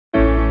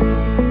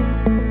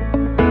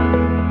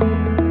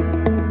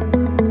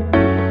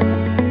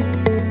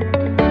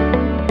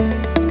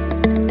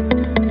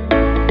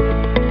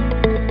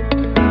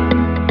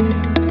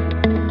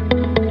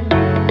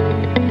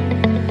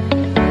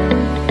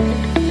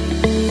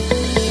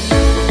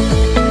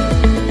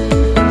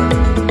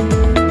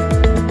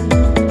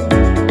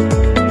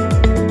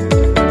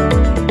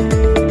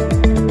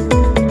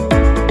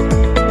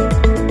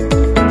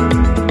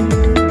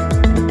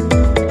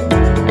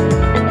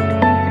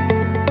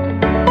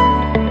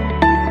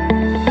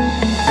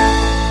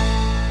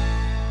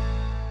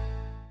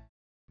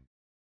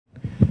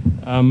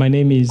My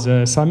name is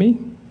Sami.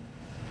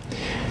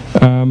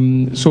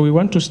 So we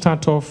want to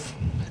start off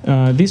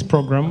this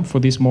program for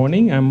this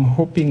morning. I'm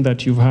hoping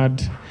that you've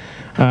had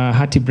a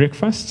hearty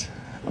breakfast,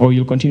 or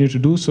you'll continue to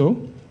do so,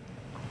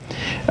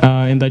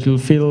 and that you'll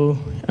feel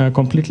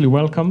completely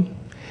welcome.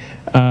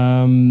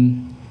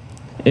 And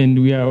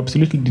we are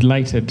absolutely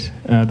delighted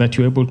that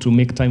you're able to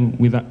make time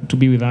to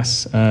be with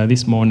us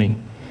this morning.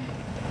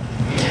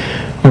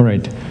 All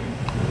right.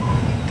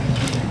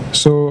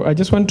 So I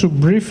just want to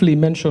briefly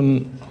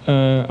mention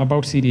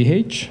about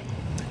CDH,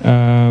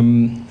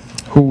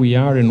 who we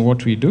are and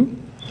what we do.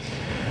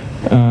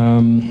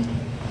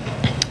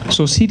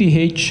 So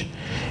CDH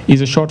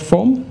is a short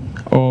form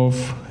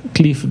of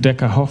Cliff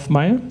Decker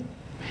Hofmeyr.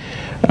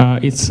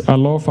 It's a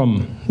law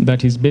firm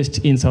that is based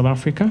in South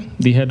Africa.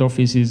 The head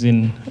office is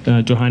in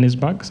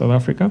Johannesburg, South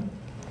Africa.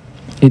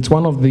 It's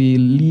one of the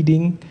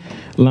leading,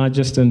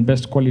 largest and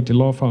best quality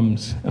law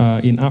firms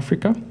in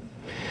Africa.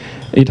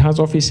 It has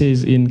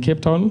offices in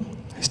Cape Town,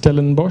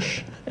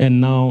 Stellenbosch, and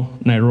now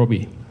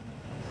Nairobi.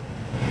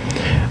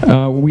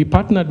 We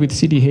partnered with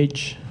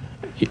CDH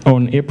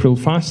on April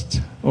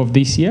 1st of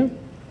this year,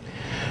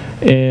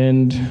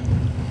 and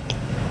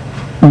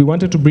we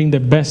wanted to bring the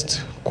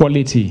best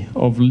quality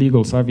of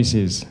legal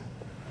services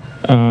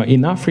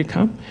in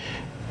Africa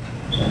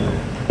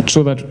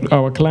so that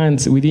our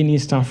clients within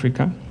East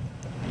Africa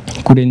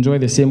could enjoy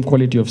the same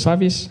quality of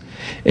service,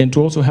 and to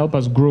also help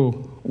us grow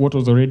what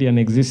was already an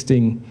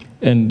existing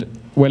and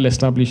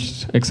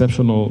well-established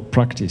exceptional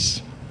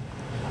practice.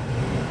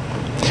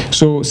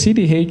 So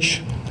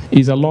CDH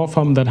is a law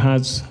firm that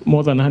has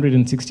more than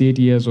 168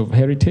 years of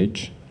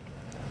heritage.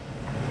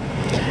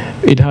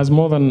 It has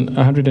more than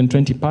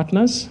 120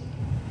 partners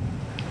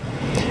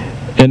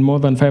and more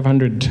than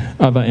 500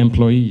 other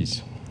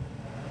employees.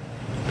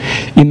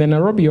 In the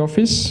Nairobi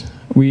office,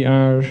 we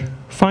are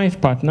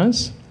 5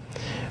 partners.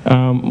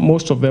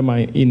 Most of them are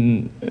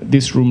in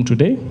this room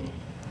today.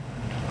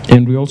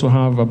 And we also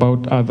have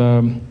about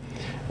other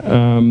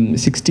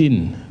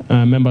 16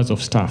 members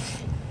of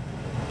staff.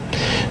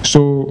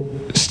 So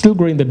still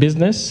growing the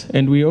business,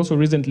 and we also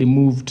recently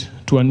moved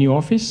to a new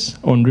office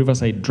on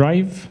Riverside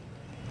Drive.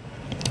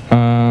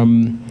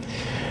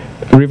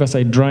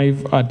 Riverside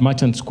Drive at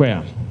Merchant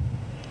Square.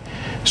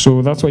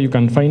 So that's where you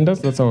can find us.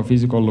 That's our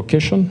physical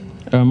location.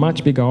 A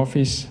much bigger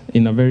office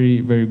in a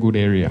very, very good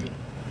area.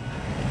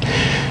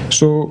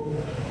 So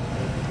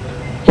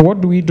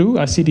what do we do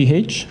at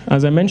CDH?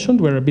 As I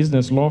mentioned, we're a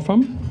business law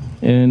firm,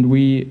 and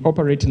we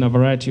operate in a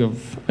variety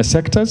of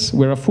sectors.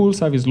 We're a full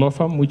service law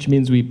firm, which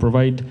means we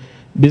provide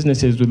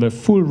businesses with a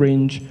full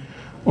range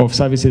of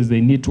services they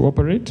need to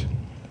operate.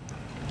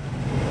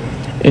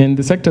 And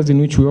the sectors in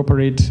which we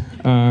operate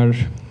are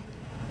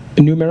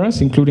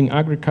numerous, including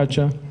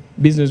agriculture,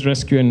 business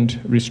rescue and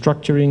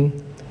restructuring,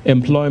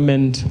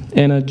 employment,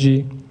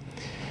 energy,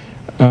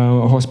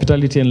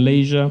 hospitality and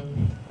leisure,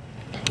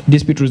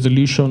 dispute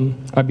resolution,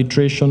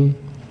 arbitration,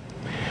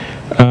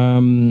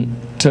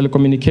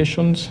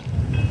 telecommunications,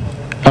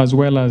 as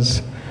well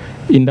as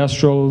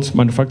industrials,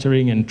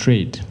 manufacturing, and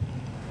trade,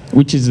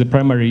 which is the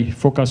primary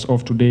focus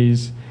of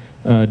today's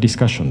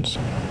discussions.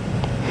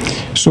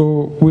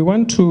 So we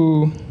want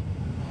to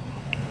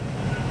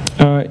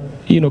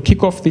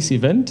kick off this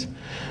event.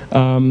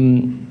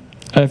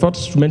 I thought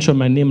to mention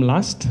my name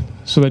last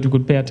so that you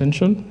could pay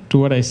attention to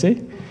what I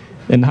say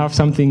and have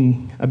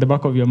something at the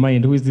back of your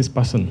mind. Who is this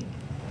person?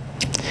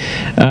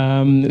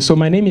 So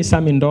my name is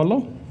Sami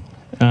Ndolo.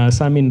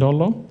 Sami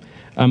Ndolo.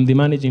 I'm the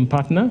managing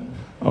partner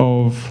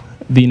of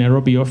the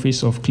Nairobi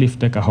office of Cliff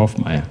Decker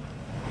Hofmeyr.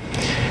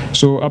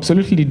 So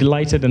absolutely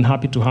delighted and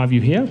happy to have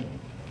you here.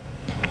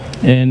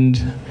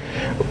 And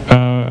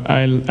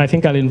I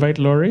think I'll invite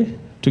Laurie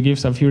to give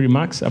some few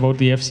remarks about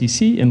the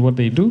FCC and what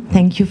they do.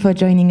 Thank you for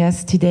joining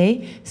us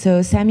today.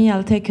 So Sami,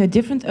 I'll take a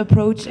different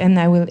approach, and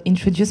I will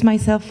introduce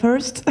myself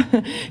first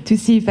to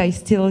see if I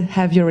still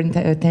have your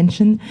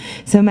attention.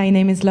 So my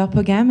name is Laure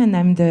Pogam, and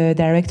I'm the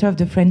director of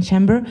the French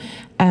Chamber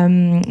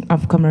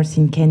of Commerce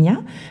in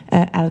Kenya.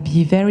 I'll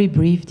be very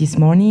brief this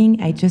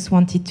morning. I just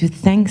wanted to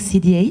thank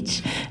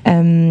CDH,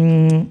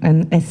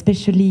 and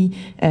especially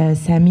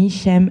Sami,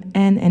 Shem,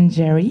 and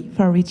Jerry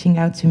for reaching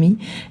out to me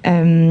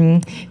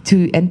and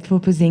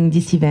proposing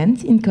this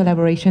event in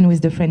collaboration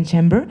with the French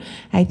Chamber.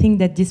 I think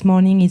that this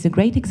morning is a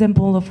great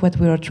example of what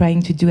we are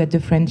trying to do at the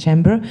French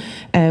Chamber,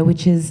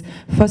 which is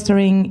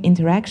fostering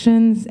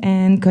interactions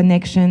and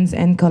connections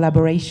and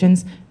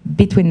collaborations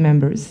between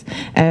members.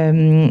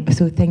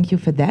 So thank you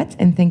for that,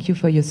 and thank you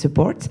for your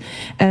support.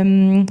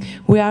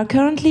 We are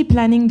currently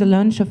planning the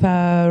launch of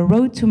a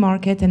Road to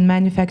Market and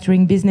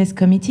Manufacturing Business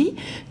Committee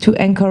to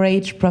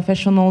encourage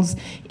professionals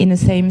in the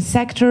same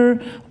sector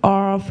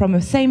or from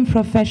the same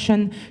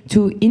profession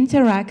to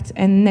interact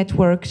and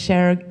network,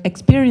 share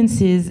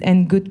experiences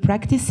and good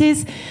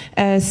practices.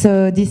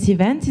 So this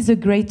event is a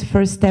great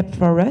first step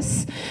for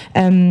us.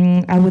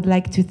 I would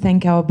like to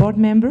thank our board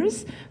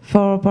members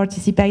for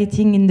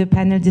participating in the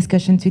panel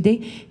discussion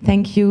today.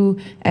 Thank you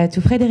to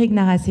Frédéric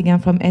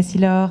Naraséguin from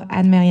Essilor,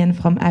 Anne-Marianne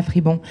from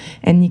Afribon,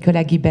 and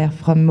Nicolas Guibert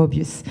from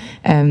Mobius.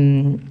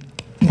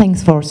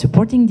 Thanks for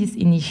supporting this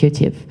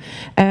initiative.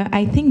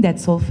 I think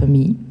that's all for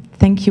me.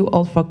 Thank you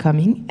all for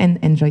coming and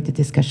enjoy the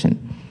discussion.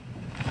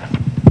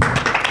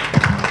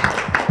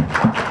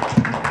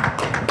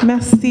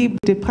 Merci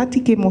de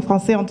pratiquer mon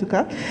français en tout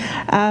cas.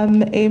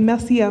 Et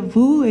merci à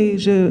vous. Et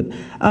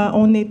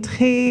on est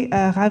très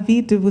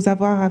ravis de vous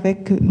avoir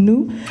avec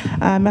nous.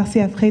 Merci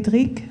à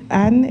Frédéric,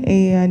 Anne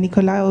et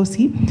Nicolas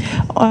aussi.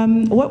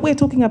 What we're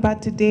talking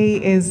about today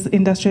is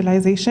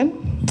industrialization.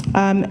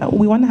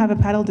 We want to have a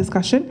panel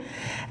discussion.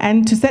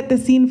 And to set the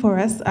scene for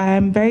us,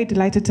 I'm very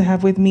delighted to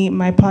have with me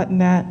my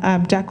partner,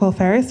 Jacquel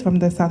Ferris from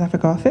the South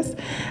Africa office,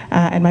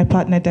 and my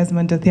partner,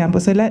 Desmond Othiambo.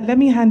 So let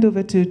me hand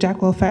over to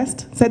Jacquel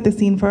first, set the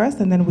scene for us,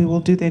 and then we will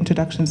do the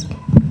introductions.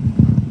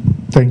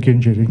 Thank you,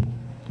 Njeri.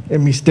 Let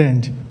me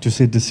stand to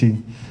set the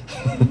scene.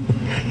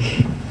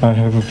 I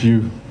have a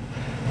few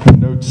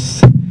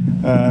notes.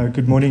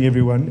 Good morning,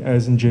 everyone.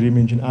 As Njeri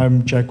mentioned,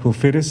 I'm Jacquel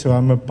Ferris, so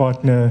I'm a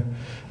partner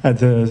at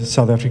the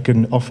South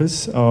African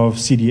office of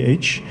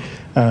CDH,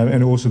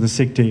 and also the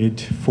sector head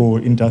for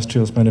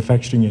industrials,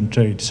 manufacturing and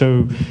trade.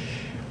 So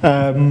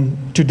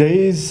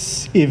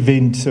today's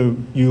event, so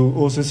you'll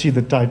also see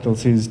the title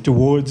says,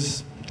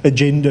 Towards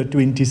Agenda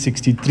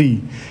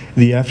 2063,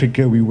 the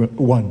Africa we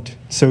want.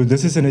 So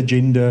this is an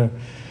agenda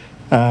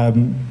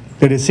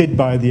that is set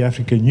by the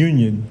African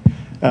Union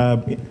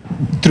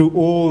through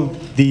all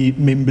the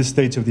member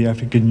states of the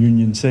African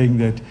Union, saying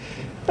that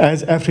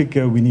as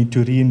Africa, we need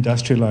to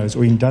re-industrialize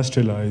or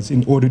industrialize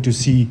in order to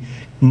see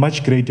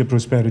much greater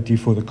prosperity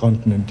for the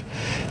continent.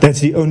 That's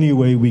the only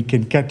way we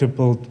can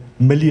catapult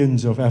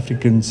millions of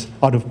Africans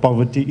out of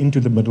poverty into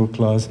the middle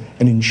class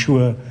and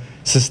ensure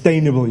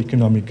sustainable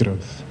economic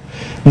growth.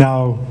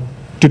 Now,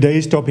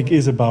 today's topic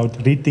is about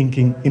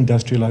rethinking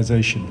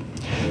industrialization.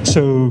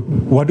 So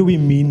what do we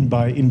mean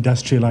by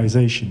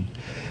industrialization?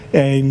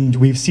 And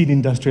we've seen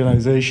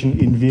industrialization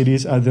in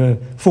various other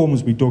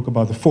forms. We talk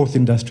about the fourth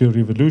industrial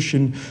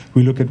revolution.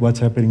 We look at what's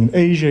happening in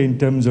Asia in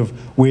terms of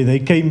where they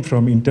came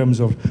from, in terms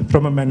of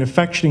from a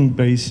manufacturing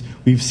base.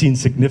 We've seen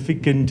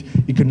significant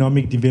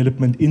economic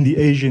development in the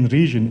Asian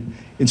region,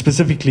 and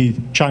specifically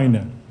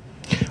China.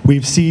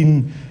 We've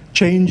seen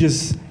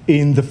changes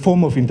in the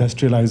form of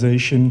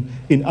industrialization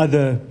in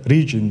other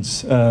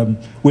regions,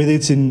 whether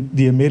it's in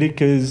the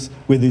Americas,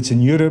 whether it's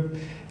in Europe,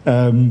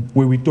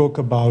 where we talk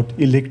about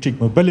electric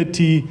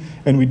mobility,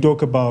 and we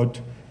talk about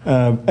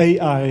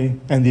AI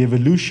and the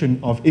evolution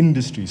of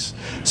industries.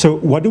 So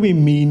what do we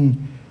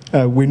mean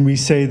when we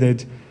say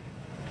that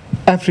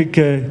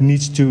Africa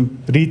needs to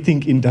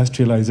rethink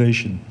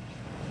industrialization?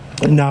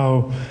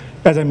 Now,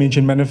 as I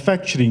mentioned,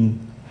 manufacturing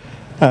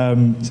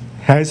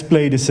has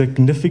played a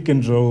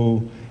significant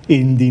role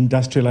in the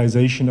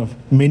industrialization of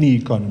many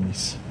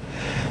economies.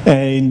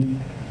 And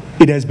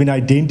it has been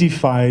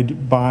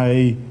identified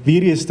by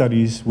various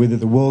studies, whether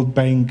the World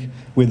Bank,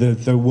 whether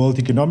the World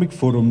Economic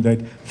Forum,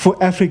 that for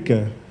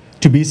Africa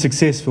to be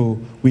successful,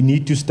 we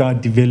need to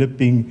start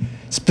developing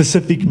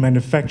specific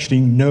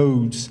manufacturing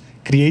nodes,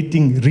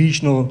 creating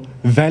regional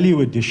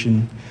value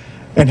addition.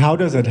 And how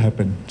does that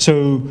happen?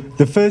 So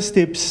the first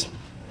steps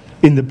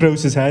in the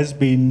process has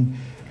been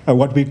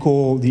what we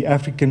call the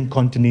African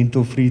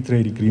Continental Free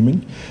Trade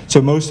Agreement.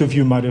 So most of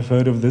you might have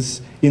heard of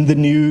this in the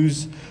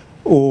news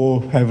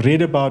or have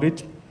read about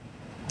it,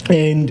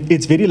 and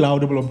it's very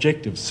laudable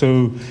objectives.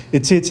 So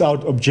it sets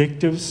out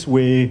objectives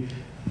where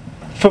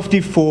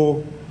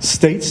 54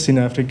 states in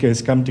Africa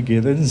has come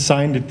together and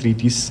signed a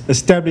treaty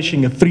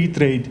establishing a free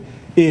trade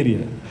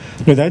area.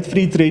 Now that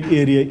free trade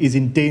area is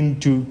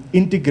intended to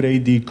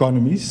integrate the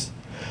economies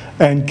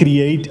and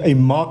create a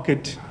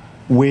market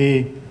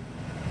where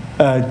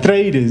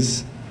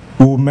traders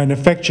who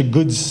manufacture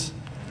goods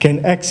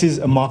can access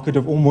a market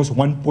of almost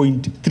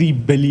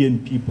 1.3 billion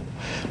people.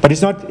 But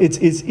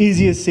it's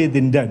easier said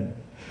than done.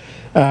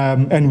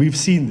 And we've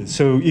seen this.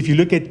 So if you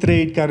look at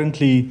trade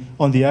currently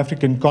on the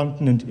African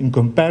continent in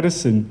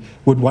comparison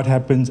with what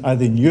happens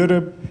either in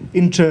Europe,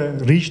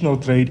 intra-regional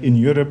trade in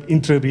Europe,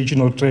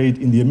 intra-regional trade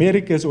in the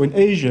Americas or in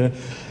Asia,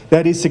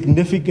 that is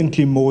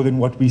significantly more than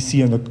what we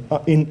see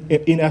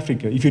in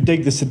Africa. If you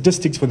take the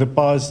statistics for the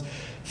past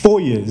 4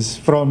 years,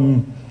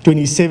 from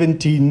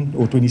 2017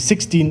 or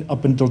 2016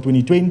 up until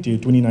 2020 or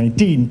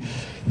 2019,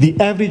 the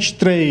average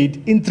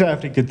trade,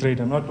 intra-Africa trade,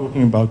 I'm not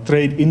talking about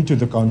trade into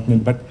the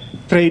continent, but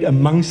trade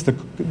amongst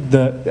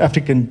the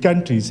African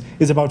countries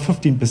is about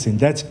 15%.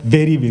 That's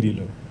very, very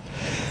low.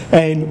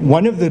 And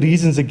one of the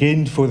reasons,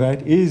 again, for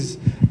that is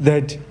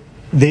that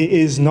there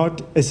is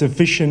not a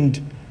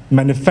sufficient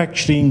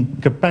manufacturing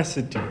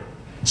capacity.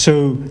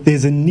 So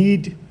there's a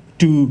need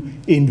to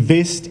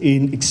invest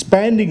in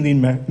expanding the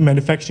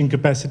manufacturing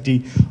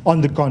capacity on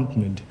the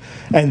continent.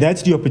 And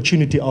that's the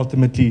opportunity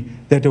ultimately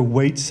that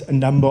awaits a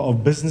number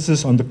of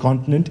businesses on the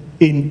continent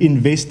in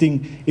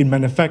investing in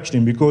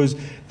manufacturing, because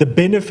the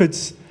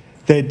benefits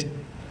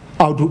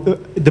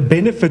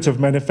of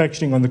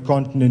manufacturing on the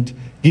continent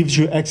gives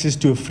you access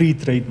to a free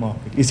trade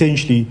market.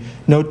 Essentially,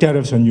 no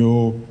tariffs on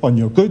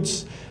your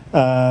goods,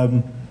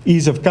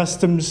 ease of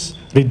customs,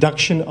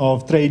 reduction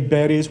of trade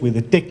barriers,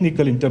 whether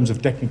technical in terms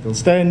of technical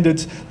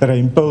standards that are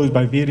imposed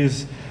by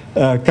various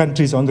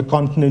countries on the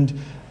continent,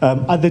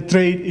 other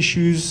trade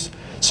issues.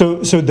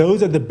 So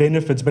those are the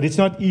benefits, but it's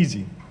not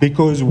easy,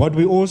 because what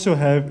we also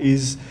have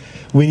is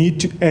we need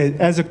to,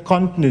 as a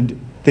continent,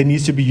 there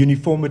needs to be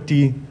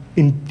uniformity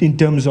in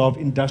terms of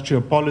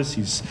industrial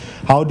policies.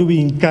 How do we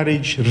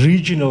encourage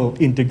regional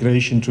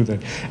integration through that?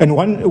 And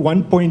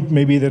one point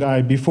maybe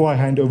that before I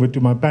hand over to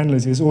my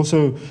panelists, is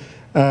also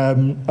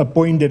a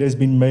point that has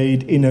been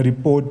made in a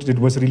report that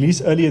was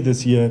released earlier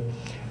this year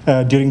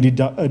during the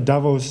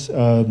Davos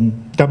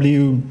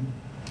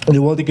the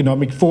World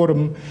Economic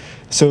Forum.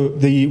 So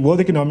the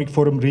World Economic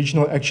Forum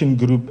Regional Action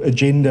Group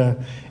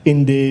agenda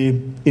in the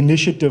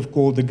initiative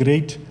called the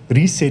Great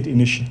Reset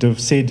Initiative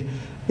said,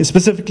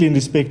 specifically in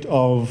respect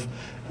of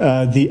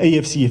the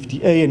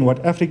AfCFTA and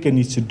what Africa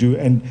needs to do,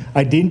 and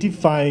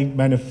identifying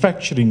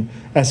manufacturing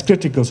as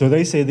critical. So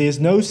they say there's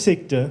no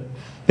sector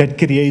that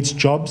creates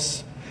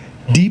jobs,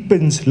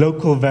 deepens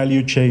local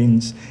value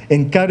chains,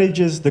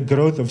 encourages the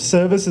growth of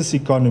services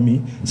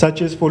economy,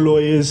 such as for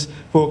lawyers,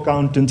 for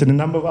accountants, and a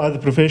number of other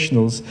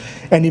professionals,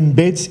 and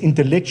embeds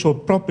intellectual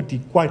property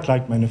quite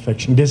like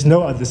manufacturing. There's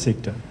no other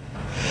sector.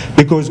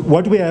 Because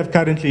what we have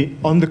currently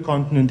on the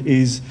continent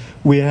is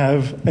we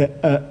have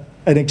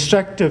an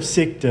extractive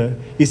sector,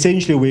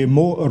 essentially where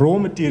more raw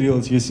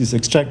materials is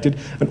extracted,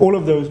 and all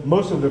of those,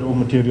 most of the raw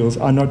materials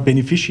are not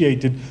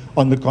beneficiated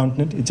on the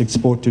continent. It's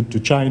exported to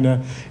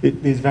China,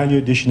 there's value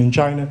addition in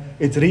China,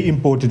 it's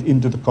re-imported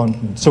into the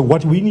continent. So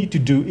what we need to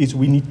do is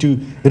we need to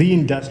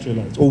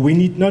re-industrialize, or we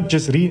need not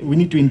just we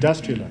need to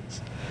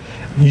industrialize,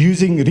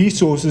 using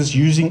resources,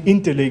 using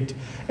intellect,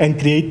 and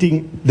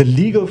creating the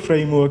legal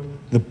framework,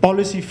 the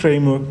policy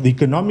framework, the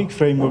economic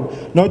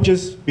framework, not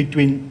just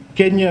between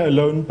Kenya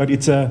alone, but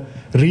it's a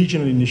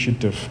regional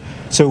initiative.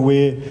 So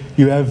where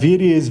you have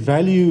various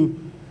value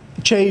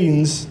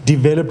chains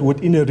developed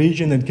within a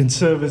region that can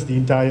service the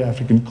entire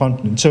African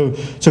continent. So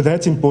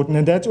that's important,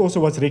 and that's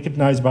also what's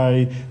recognized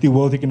by the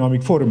World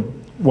Economic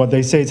Forum. What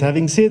they say is,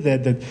 having said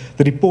that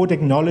the report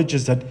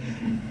acknowledges that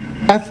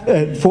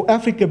for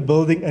Africa,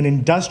 building an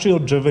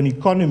industrial-driven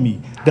economy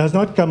does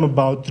not come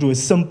about through a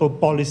simple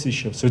policy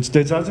shift. So it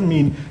doesn't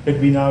mean that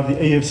we now have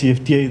the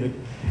AfCFTA, that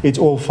it's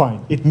all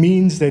fine. It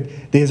means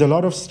that there's a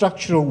lot of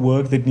structural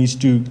work that needs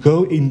to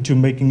go into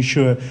making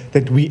sure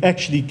that we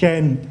actually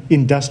can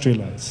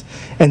industrialize.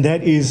 And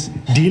that is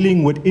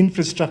dealing with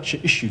infrastructure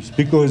issues,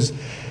 because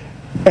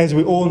as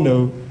we all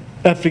know,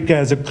 Africa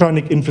has a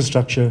chronic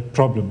infrastructure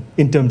problem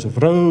in terms of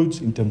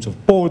roads, in terms of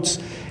ports,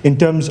 in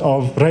terms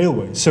of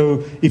railways.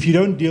 So if you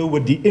don't deal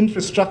with the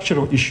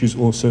infrastructural issues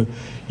also,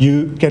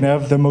 you can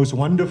have the most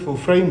wonderful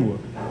framework,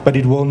 but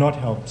it will not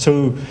help.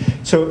 So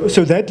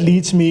that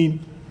leads me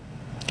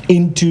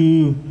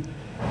into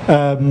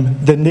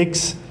the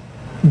next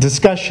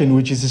discussion,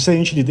 which is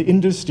essentially the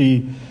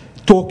industry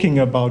talking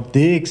about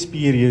their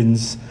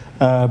experience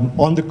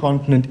on the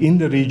continent, in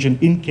the region,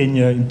 in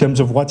Kenya, in terms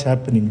of what's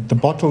happening, the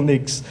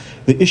bottlenecks,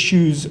 the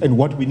issues, and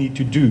what we need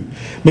to do.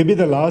 Maybe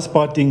the last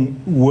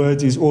parting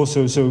words is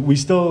also, so we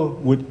still,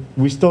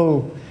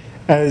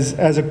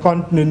 as a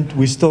continent,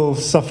 we're still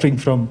suffering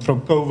from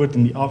COVID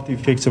and the after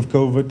effects of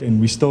COVID, and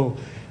we're still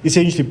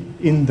essentially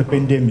in the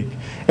pandemic.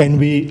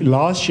 And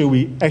last year,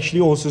 we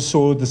actually also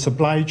saw the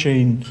supply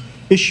chain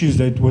issues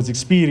that was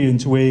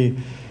experienced, where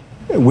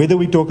whether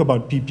we talk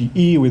about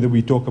PPE, whether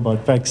we talk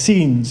about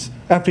vaccines,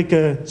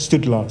 Africa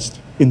stood last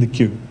in the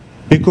queue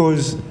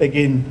because,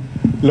 again,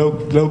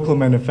 local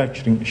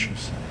manufacturing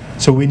issues.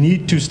 So we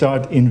need to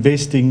start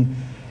investing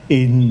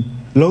in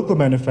local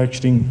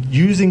manufacturing,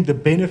 using the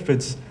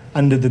benefits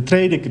under the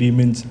trade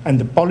agreements and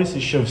the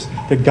policy shifts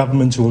that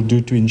governments will do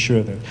to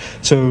ensure that.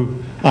 So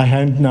I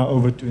hand now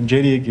over to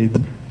Njeri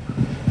again.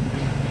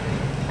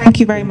 Thank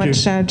you very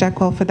much,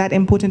 Jackwell, for that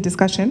important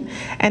discussion.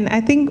 And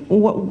I think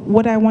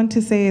what I want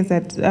to say is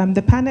that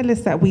the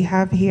panelists that we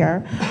have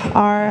here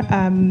are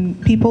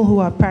people who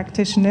are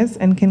practitioners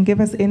and can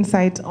give us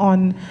insight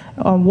on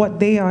what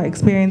they are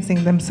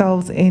experiencing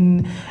themselves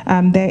in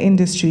their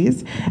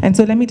industries. And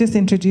so let me just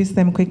introduce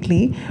them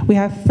quickly. We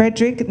have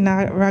Frederick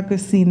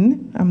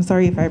Naragusin. I'm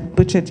sorry if I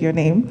butchered your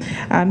name.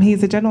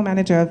 He's the general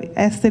manager of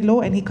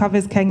Estelo, and he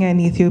covers Kenya and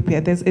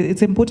Ethiopia.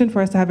 It's important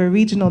for us to have a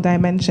regional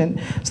dimension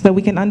so that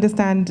we can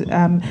understand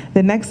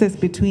the nexus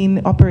between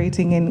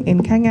operating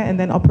in Kenya and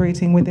then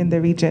operating within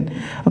the region.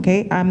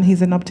 Okay,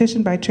 he's an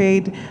optician by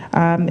trade.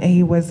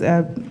 He was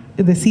the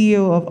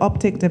CEO of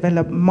Optic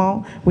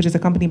Development, which is a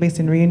company based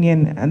in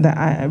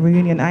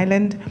Reunion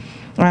Island.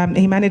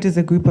 He manages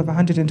a group of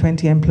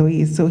 120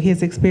 employees, so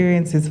his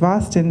experience is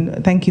vast,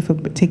 and thank you for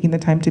taking the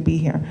time to be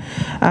here.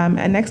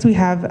 And next we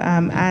have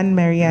Anne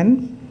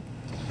Marianne.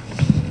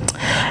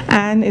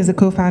 Anne is a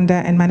co-founder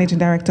and managing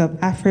director of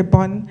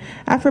AfriBon.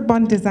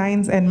 AfriBon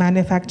designs and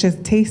manufactures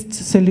taste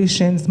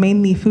solutions,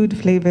 mainly food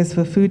flavors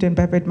for food and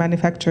beverage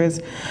manufacturers.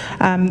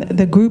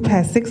 The group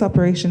has 6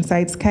 operation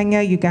sites: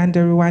 Kenya, Uganda,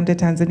 Rwanda,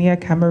 Tanzania,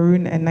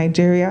 Cameroon, and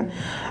Nigeria.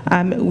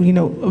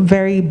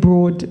 Very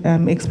broad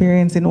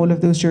experience in all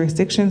of those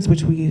jurisdictions,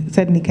 which we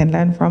certainly can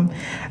learn from.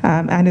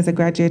 Anne is a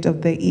graduate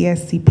of the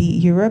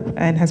ESCP Europe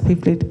and has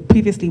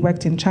previously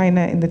worked in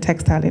China in the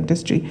textile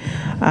industry.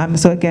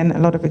 So again, a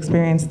lot of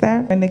experience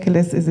there. And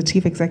Nicholas is the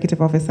Chief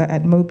Executive Officer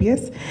at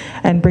Mobius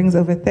and brings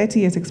over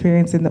 30 years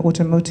experience in the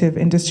automotive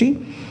industry.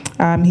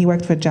 He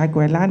worked for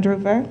Jaguar Land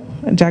Rover,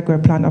 Jaguar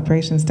Plant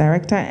Operations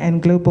Director,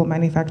 and Global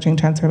Manufacturing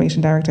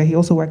Transformation Director. He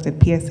also worked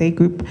at PSA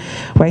Group,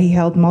 where he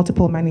held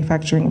multiple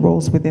manufacturing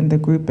roles within the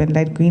group and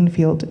led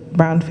greenfield,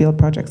 brownfield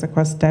projects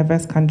across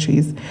diverse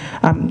countries,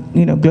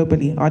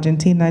 globally: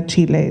 Argentina,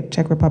 Chile,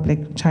 Czech Republic,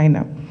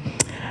 China.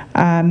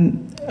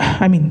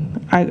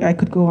 I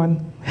could go on,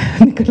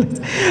 Nicholas.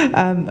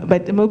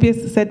 But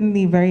Mobius is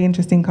certainly a very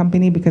interesting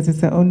company because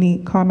it's the only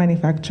car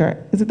manufacturer.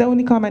 Is it the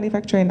only car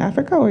manufacturer in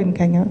Africa or in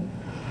Kenya?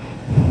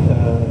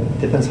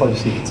 Depends how you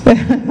see it.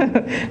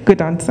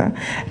 Good answer.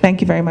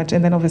 Thank you very much.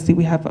 And then obviously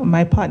we have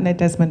my partner,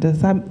 Desmond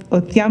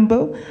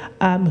Othiambo,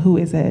 who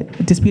is a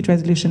dispute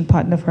resolution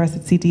partner for us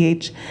at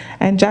CDH,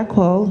 and Jack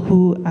Hall,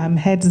 who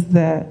heads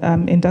the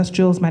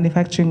Industrials,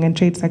 Manufacturing and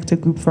Trade Sector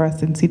Group for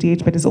us in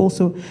CDH, but is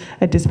also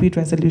a dispute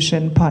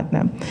resolution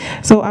partner.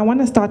 So I want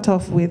to start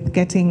off with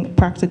getting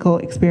practical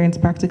experience,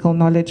 practical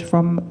knowledge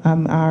from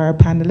our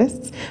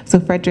panelists. So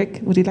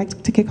Frederick, would you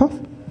like to kick off?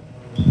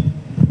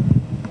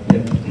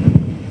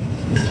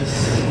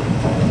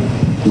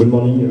 Good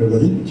morning,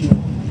 everybody.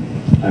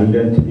 I'm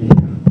glad to be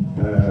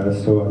here.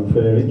 So I'm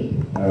Frederick,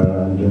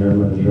 I'm General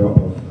Manager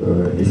of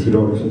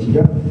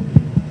AfCFTA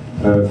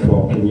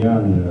for Kenya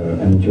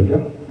and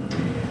Ethiopia.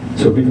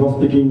 So before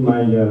speaking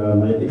my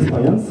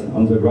experience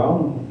on the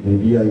ground,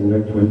 maybe I would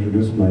like to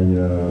introduce my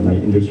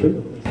industry.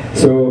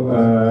 So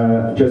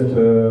I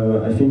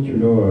think you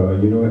know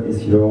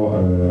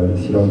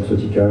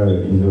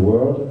AfCFTA in the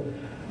world.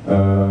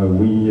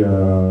 We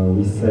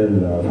sell,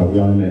 we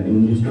are in an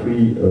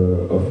industry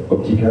of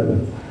optical,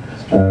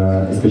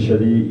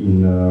 especially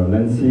in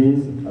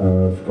lenses,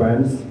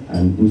 frames,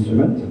 and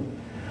instruments.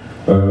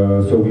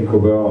 So we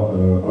cover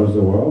all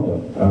the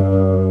world.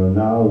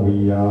 Now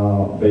we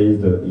are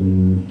based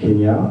in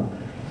Kenya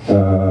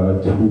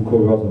to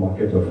cover the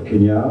market of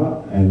Kenya,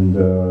 and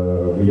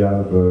we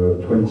have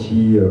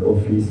 20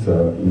 offices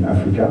in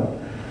Africa.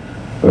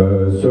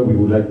 So we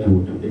would like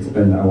to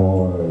expand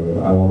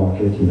our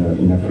market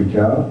in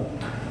Africa.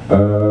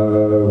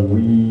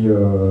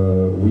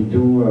 We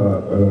do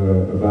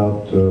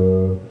about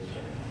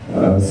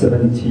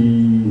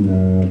 17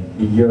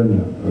 billion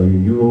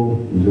euro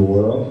in the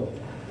world,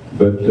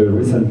 but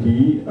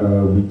recently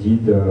we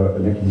did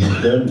an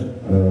acquisition,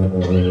 a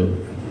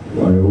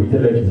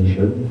retail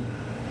acquisition,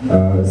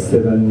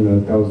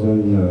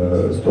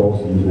 7,000 stores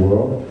in the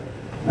world,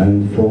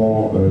 and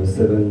for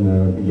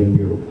 7 billion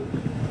euros.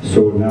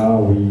 So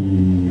now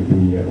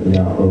we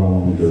are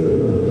around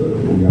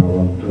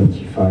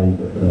 25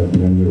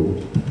 billion euros.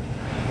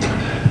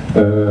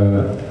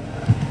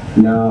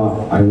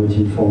 Now I'm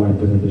waiting for my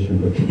presentation,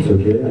 but it's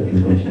okay, I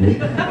can continue.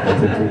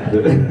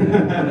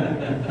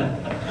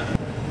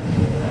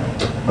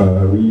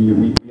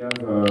 We have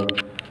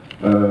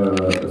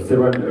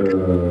several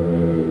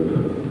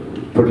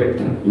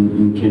projects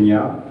in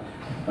Kenya.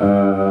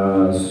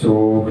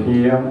 So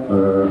here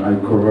I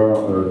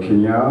cover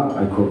Kenya,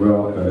 I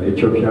cover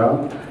Ethiopia,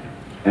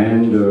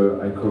 and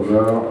I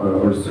cover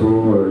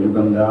also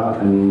Uganda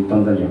and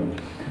Tanzania.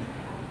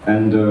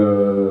 And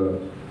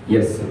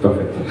yes,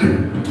 perfect.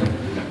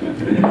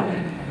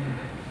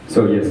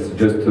 So yes,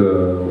 just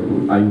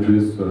I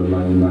introduced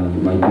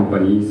my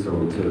company.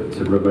 So it's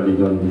a global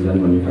leader in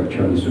design,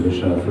 manufacture, and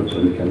distribution of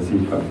electronic and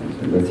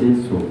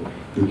glasses. So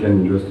you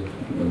can just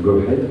go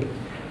ahead.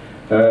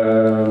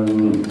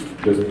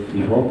 Just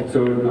before, so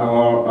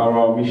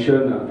our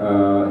mission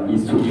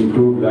is to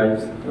improve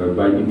lives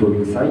by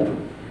improving sight.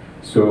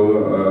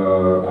 So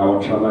our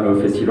chairman of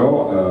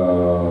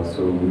AfCFTA,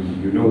 so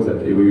you know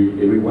that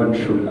everyone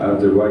should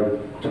have the right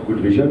to good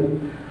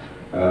vision.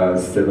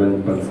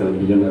 7.7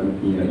 billion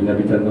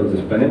inhabitants of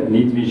this planet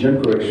need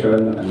vision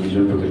correction and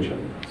vision protection.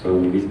 So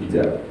we will be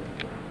there,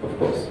 of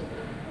course.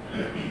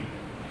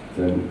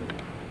 Then,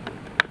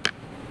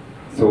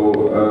 so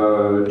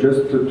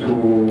just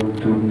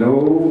to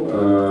know,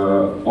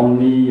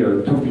 only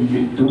 2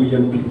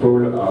 billion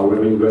people are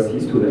wearing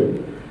glasses today.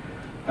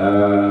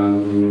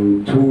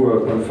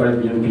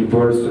 2.5 billion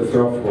people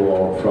suffer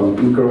from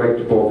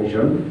incorrect poor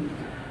vision.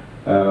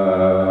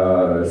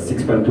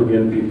 6.2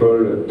 billion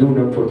people do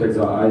not protect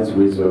their eyes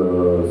with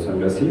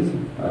sunglasses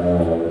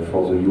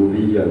for the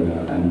UV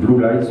and blue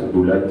light. So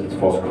blue light is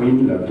for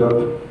screen, laptop.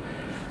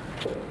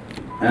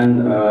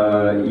 And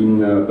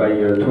by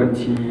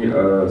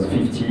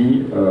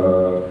 2050,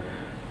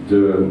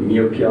 the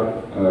myopia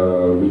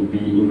will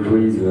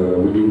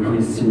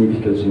increase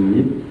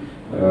significantly.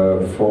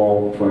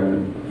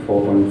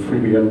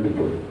 4.3 billion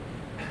people.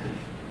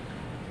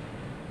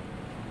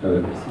 So,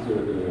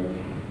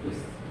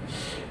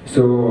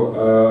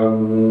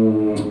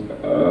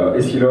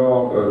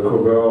 Essilor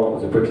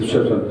covers the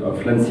production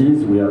of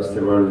lenses. We have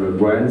several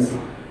brands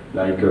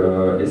like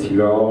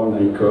Essilor,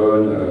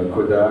 Nikon,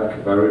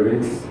 Kodak,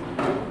 Varilux.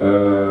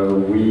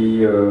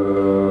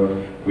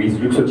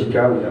 With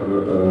Luxottica, we have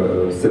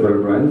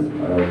several brands.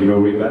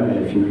 Ray-Ban,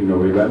 I think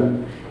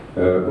Ray-Ban,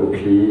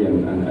 Oakley,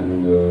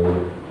 and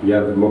we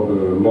have more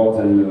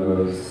than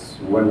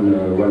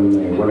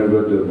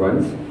 100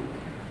 brands.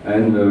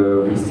 And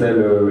we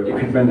sell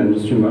equipment and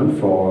instruments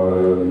for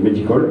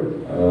medical,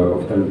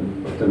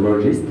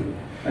 ophthalmologists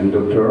and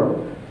doctor,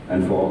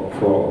 and for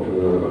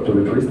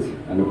optometrists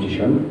and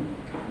opticians.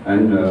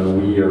 And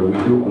we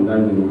do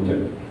online and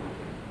retail.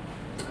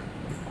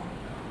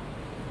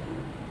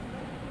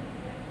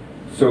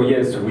 So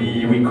yes,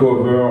 we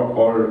cover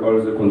all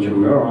the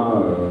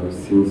consumer,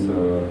 since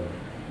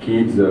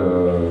kids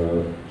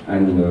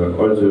and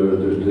all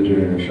the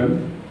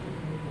generation.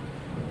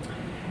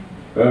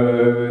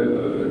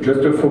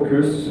 Just to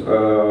focus,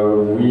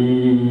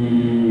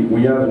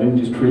 we have an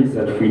industry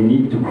that we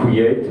need to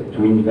create,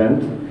 to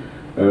invent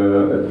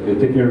a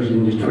technology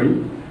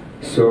industry.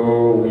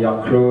 So we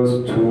are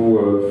close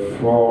to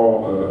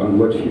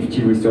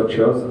 450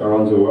 researchers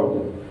around the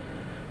world.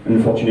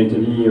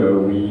 Unfortunately,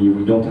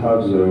 we don't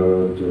have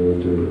the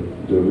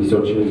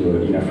researchers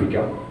in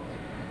Africa.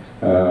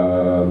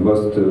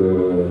 Most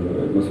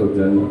of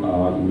them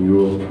are in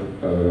Europe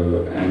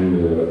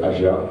and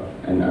Asia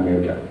and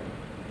America.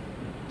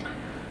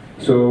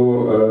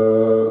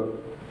 So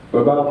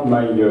about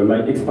my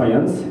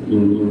experience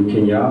in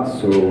Kenya,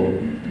 so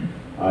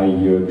I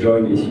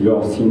joined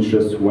Essilor since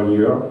just 1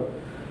 year.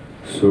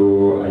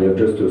 So I have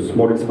just a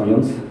small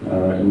experience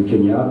in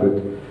Kenya, but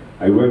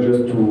I want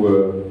just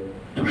to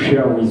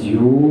share with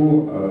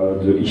you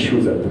the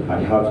issues that I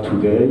have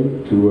today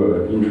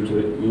to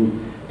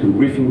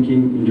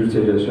rethinking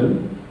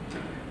industrialization.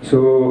 So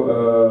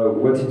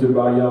what is the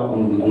barrier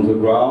on the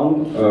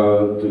ground?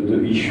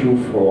 The issue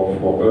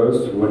for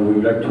us when we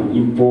would like to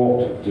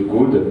import the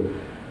good,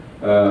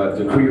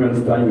 the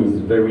clearance time is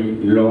very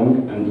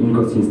long and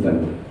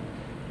inconsistent.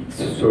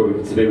 So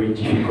it's very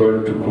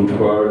difficult to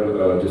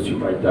control the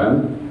supply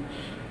time.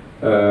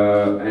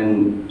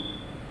 And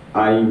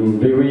I'm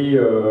very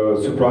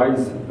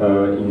surprised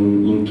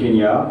in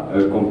Kenya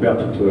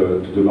compared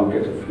to the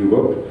market of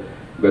Europe.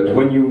 But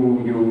when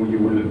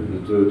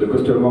the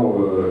customer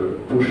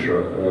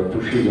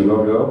pushes an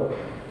order,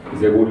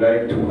 they would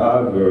like to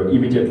have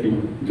immediately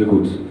the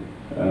goods.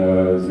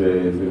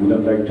 They would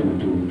not like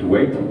to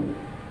wait.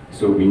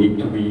 So we need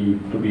to be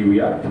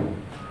react.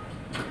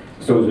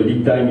 So the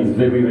lead time is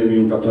very, very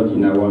important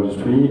in our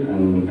industry,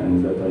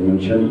 and that I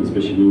mentioned,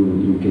 especially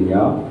in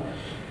Kenya.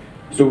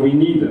 So we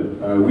need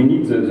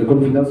the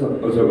confidence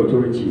of the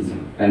authorities,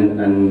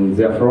 and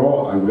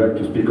therefore I would like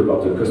to speak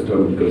about the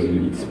custom because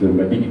it's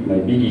my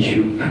big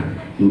issue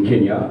in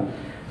Kenya.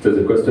 So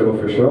the custom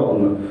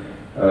official,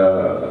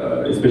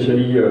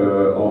 especially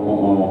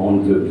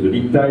on the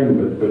lead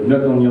time, but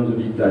not only on the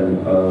lead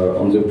time,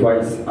 on the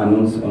price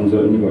announced on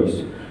the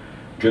invoice.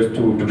 Just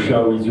to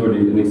share with you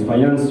an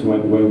experience,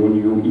 when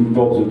you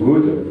import the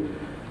good,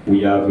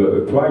 we have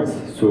a price.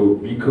 So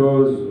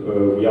because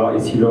we are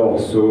Essilor,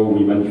 so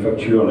we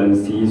manufacture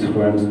lenses,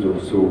 frames,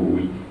 so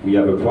we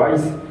have a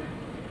price.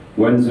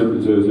 When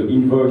the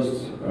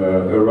invoice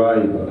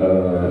arrive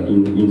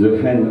in the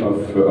hand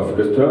of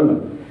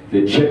customer,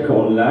 they check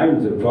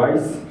online the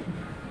price,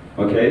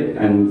 okay,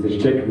 and they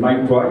check my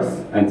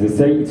price, and they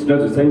say it's not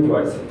the same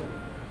price,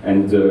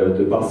 and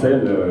the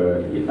parcel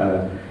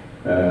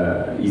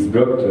is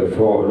blocked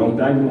for a long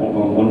time,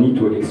 only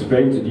to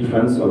explain the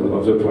difference of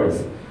the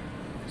price.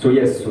 So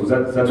yes, so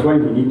that's why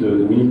we need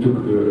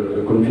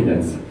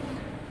confidence.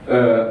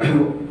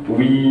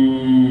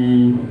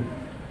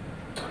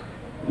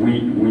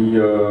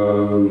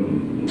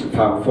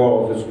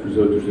 For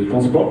the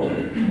transport,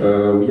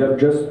 we have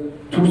just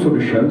 2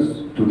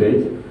 solutions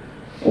today,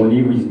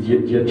 only with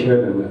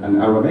DHL and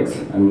Aramex,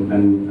 and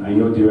I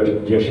know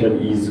DHL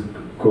is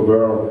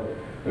cover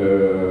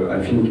I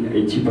think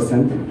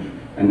 80%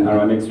 and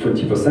Aramex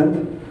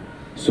 20%.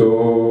 So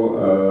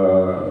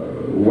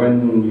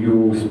when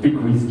you speak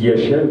with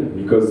DHL,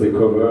 because they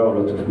cover a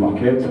lot of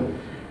market,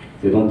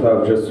 they don't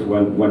have just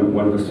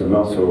one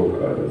customer, so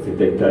they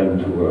take time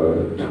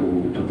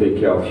to take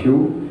care of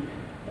you.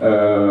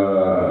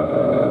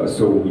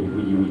 So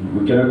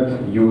we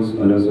cannot use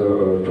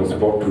another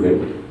transport today,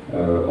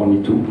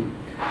 only 2.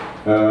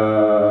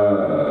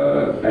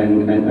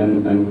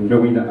 And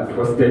knowing at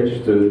what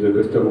stage the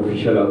custom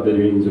official are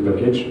delivering the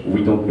package,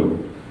 we don't know.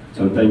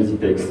 Sometimes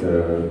it takes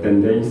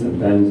 10 days,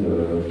 sometimes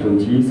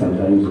 20,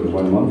 sometimes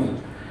 1 month.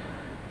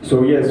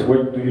 So yes,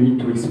 what do you need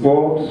to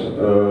export?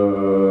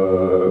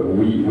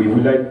 We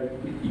would like,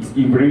 it's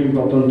very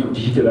important to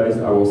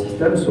digitalize our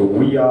system. So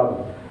we have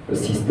a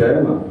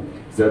system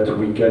that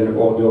we can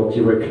order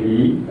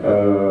directly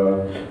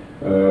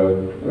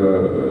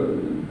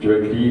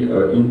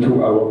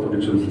into our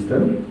production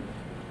system.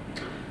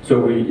 So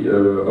we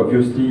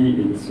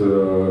obviously it's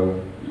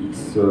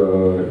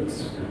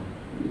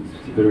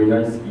very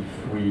nice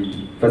if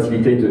we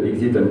facilitate the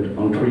exit and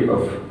entry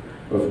of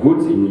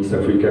goods in East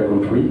Africa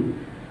country,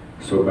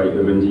 so by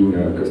avoiding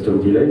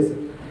custom delays.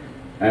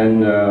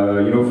 And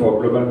for a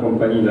global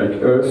company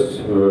like us,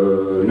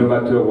 no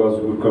matter where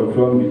we come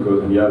from,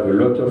 because we have a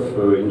lot of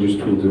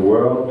industry in the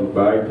world,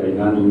 Dubai,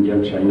 Thailand,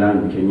 India, China,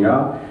 and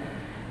Kenya.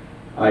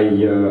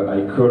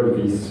 I call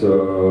this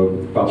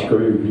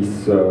particularly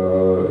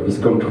this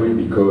country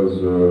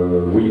because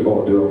we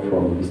order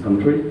from this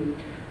country.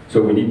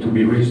 So we need to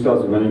be registered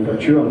as a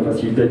manufacturer and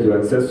facilitate the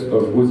access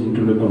of goods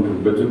into the country.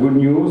 But the good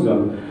news,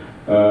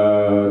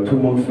 2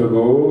 months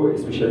ago,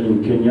 especially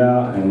in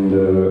Kenya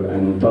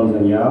and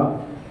Tanzania,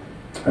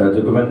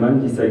 the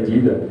government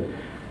decided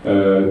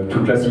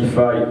to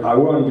classify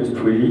our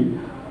industry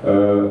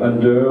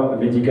under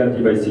medical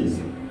devices.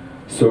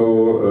 So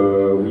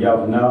we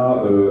have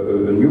now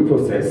a new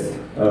process.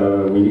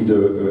 We need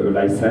a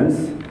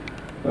license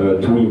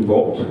to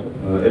import.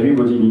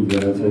 Everybody needs a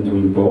license to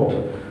import.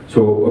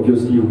 So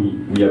obviously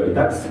we have a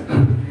tax,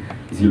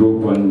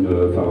 0.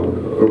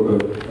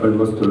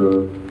 Almost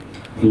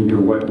I think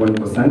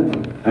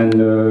 1%, and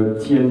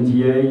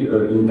TNDA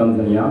in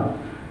Tanzania.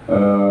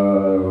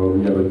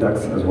 We have a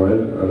tax as well,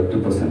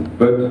 2%.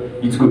 But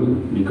it's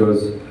good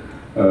because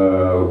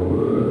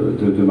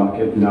the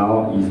market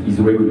now is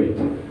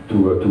regulated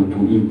to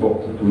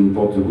import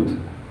the goods.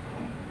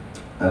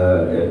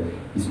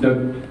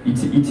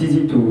 It's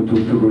easy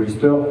to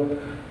register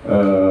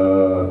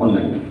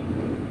online.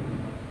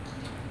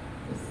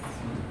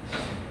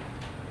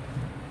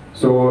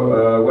 So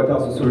what are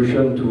the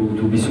solutions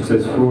to be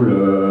successful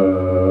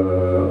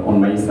on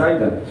my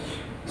side?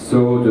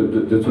 So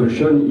the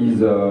solution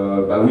is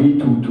we need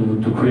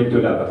to create a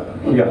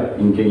lab here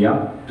in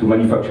Kenya to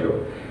manufacture.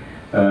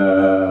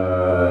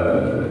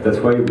 That's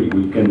why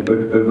we can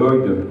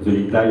avoid the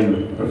lead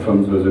time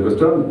from the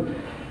custom.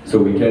 So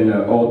we can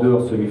order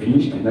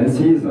semi-finished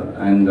lenses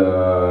and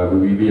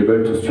we will be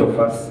able to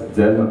surface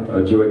them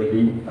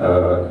directly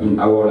in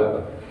our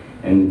lab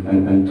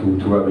and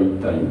to have a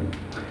lead time.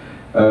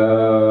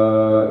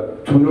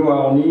 To know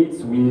our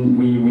needs, we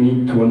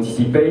need to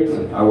anticipate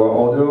our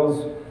orders,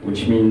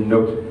 which means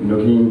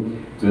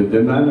knowing the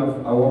demand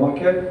of our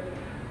market,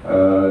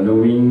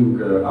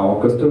 knowing our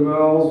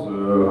customers,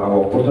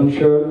 our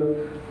potential.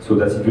 So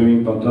that's very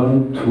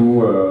important to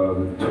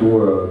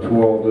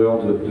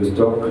order the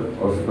stock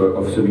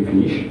of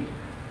semi-finish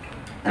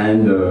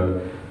and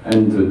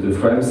the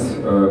frames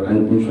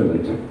and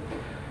instrument.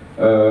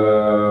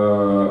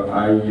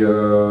 I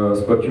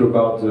spoke to you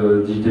about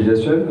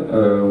digitalization.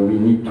 We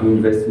need to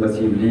invest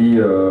massively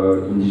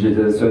in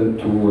digitalization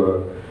to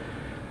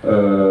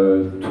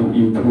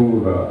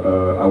improve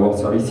our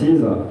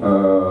services,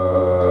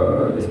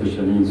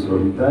 especially in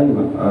solid time.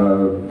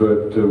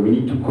 But we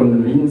need to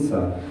convince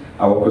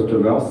our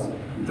customers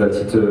that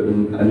it's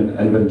an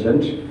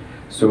advantage.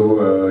 So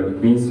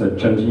it means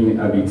changing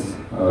habits.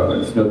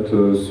 It's not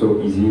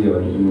so easy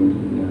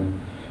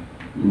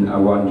in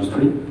our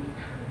industry.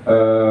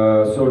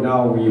 So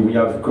now we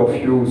have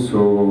curfew,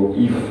 so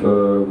if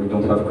we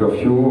don't have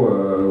curfew,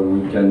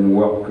 we can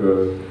work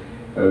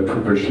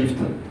triple shift,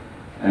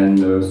 and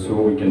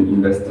so we can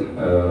invest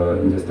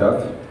in the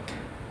staff.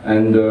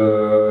 And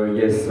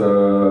yes,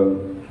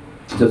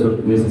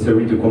 it's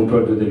necessary to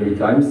control the delivery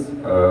times,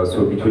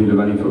 so between the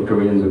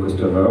manufacturer and the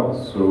customer.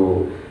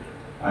 So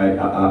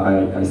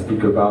I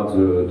speak about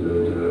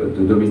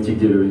the domestic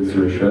delivery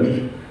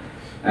solution.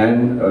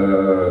 And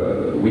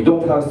we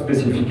don't have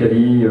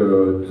specifically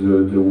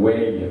the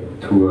way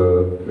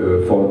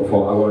to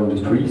for our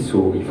industry.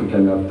 So if we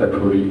can have tax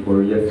relief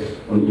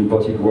on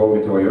imported raw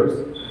materials,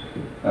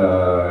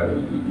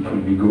 it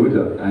will be good.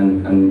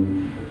 And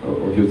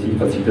obviously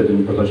facilitate the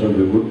importation of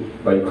the good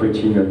by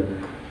creating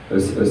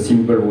a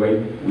simple way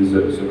with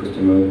the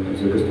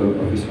customer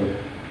officer.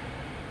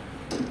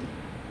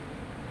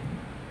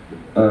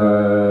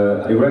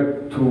 I would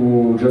like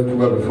to just to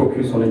have a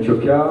focus on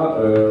Ethiopia.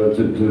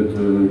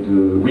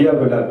 We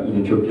have a lab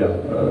in Ethiopia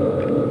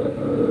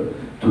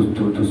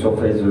to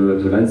surface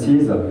the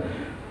lenses,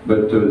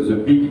 but the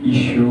big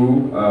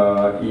issue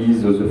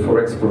is the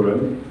forex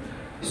problem.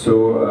 So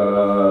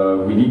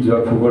we need the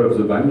approval of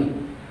the bank,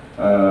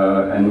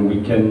 and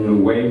we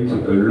can wait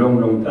a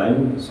long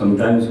time,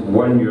 sometimes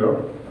 1 year,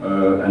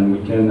 and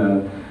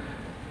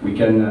we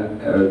can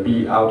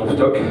be out of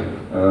stock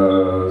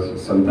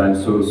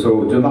sometimes.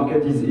 So the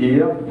market is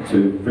here. It's a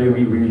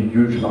really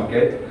huge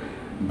market,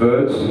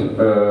 but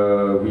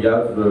we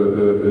have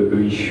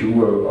an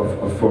issue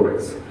of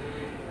forex.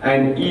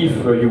 And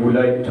if you would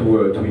like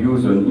to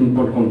use an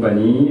import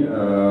company,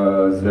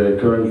 they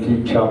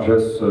currently charge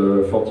us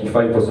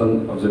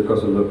 45% of the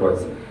cost of the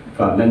price,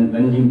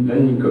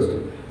 landing cost.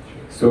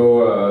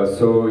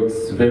 So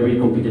it's very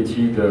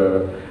complicated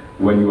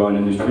when you are in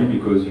industry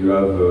because you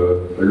have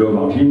a low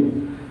margin.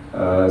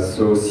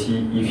 So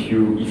see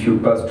if you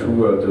pass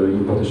through the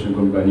importation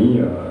company,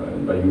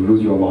 you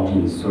lose your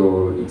margin.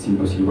 So it's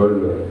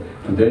impossible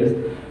today.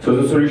 So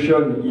the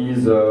solution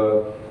is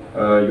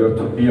you have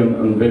to be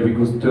on very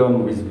good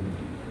terms with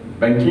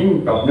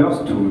banking partners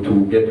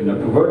to get an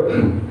approval.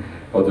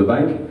 for the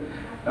bank.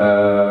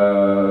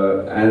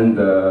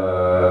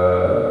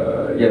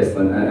 Yes,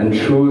 and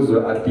shows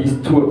at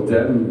least two of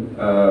them,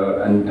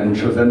 and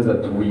shows them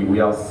that we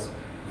are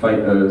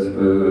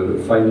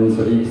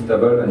financially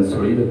stable and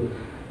solid.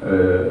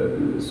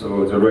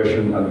 So the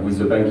relation with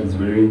the bank is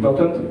very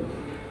important.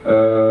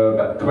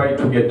 But try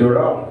to get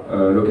dollar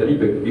locally,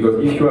 because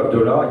if you have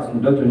dollar, it's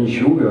not an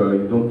issue.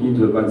 You don't need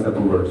the bank's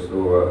approval.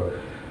 So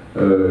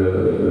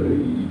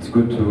it's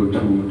good to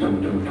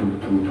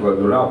have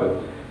dollar, but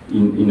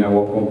in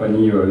our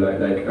company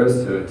like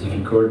us,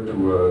 difficult to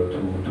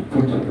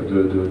put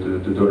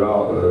the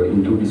dollar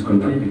into this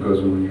country,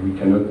 because we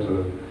cannot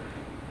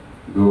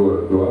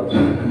go out.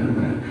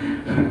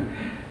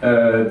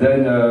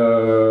 Then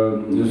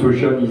the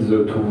solution is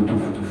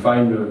to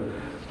find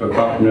a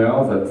partner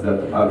that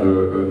have a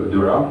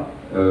dollar,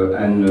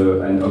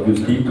 and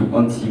obviously to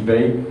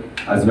anticipate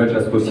as much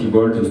as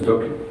possible the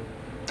stock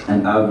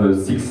and have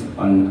 6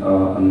 on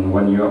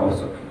 1 year of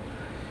stock.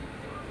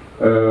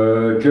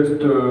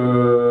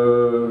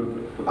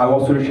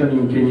 Our solution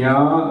in Kenya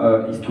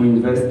is to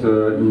invest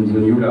in the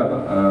new lab,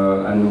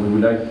 and we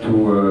would like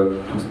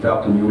to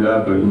start a new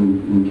lab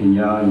in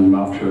Kenya in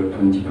March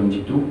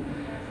 2022.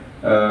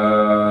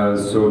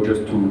 So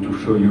just to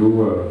show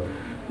you,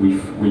 we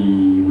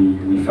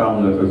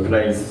found a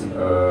place,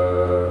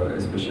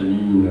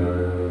 especially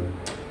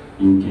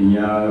in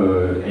Kenya,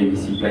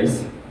 ABC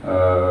place,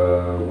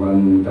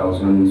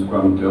 1,000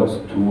 square meters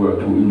to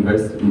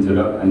invest in the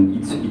lab, and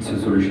it's a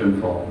solution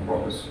for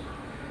us.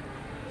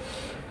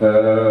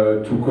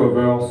 To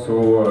cover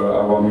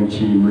our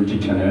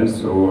multi-channels,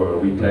 so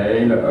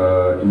retail,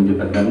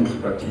 independent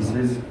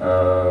practices,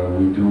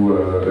 we do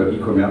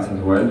e-commerce as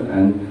well,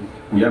 and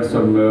we have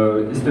some,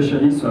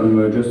 especially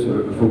some just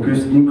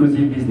focus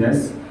inclusive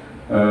business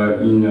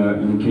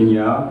in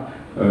Kenya.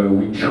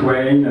 We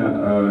train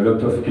a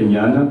lot of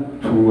Kenyan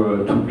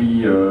to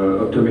be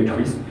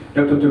optometrists,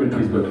 not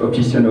optometrists, but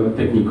optician or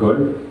technical,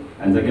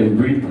 and they can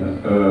build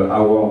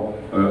our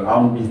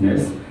own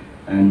business.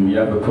 And we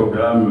have a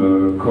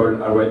program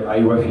called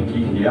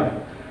AfCFTA here.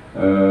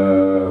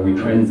 We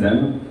train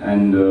them,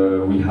 and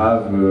we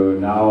have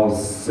now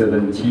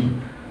 70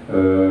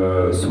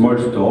 small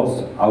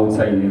stores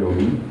outside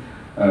Nairobi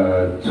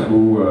to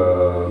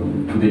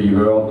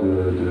deliver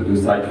the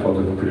site for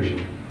the population.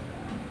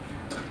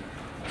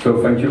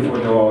 So thank you for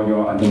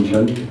your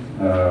attention,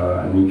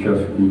 and if you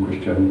have any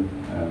question,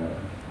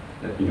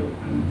 let me know.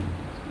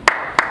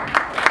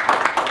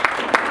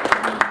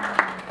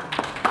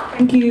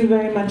 Thank you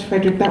very much,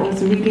 Frederick. That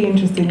was really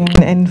interesting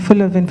and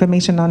full of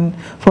information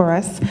for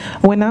us.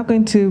 We're now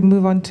going to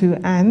move on to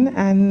Anne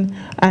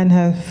and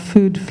her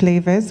food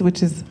flavors,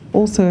 which is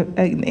also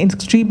an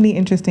extremely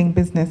interesting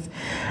business.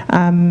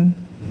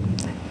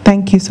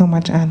 Thank you so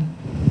much, Anne.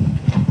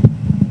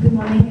 Good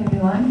morning,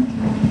 everyone.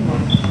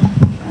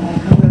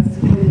 Congrats to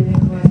Frederick,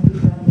 who has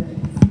prepared the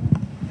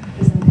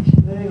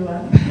presentation very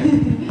well.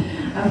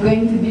 I'm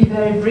going to be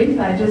very brief.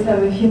 I just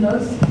have a few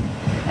notes.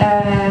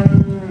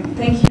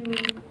 Thank you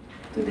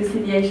to the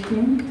CDH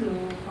team to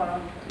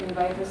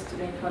invite us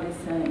today for this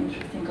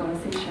interesting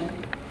conversation.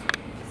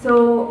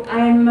 So I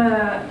am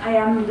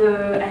Anne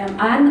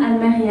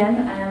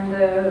Marianne. I am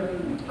the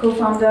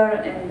co-founder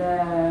and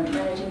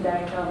managing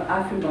director of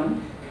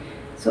AfriBon.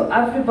 So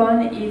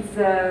AfriBon is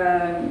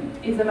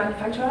a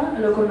manufacturer, a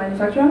local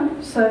manufacturer,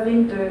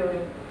 serving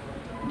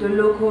the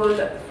local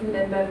food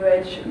and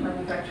beverage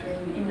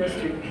manufacturing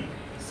industry.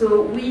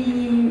 So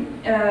we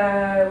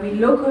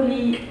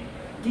locally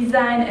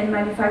design and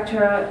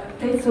manufacture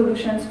taste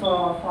solutions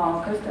for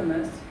our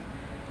customers.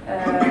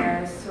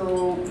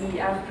 So we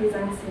have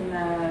presence in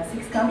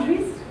 6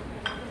 countries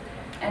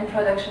and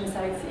production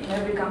sites in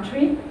every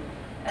country.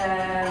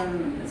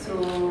 So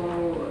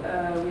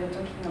we are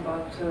talking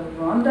about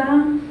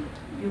Rwanda,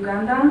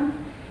 Uganda,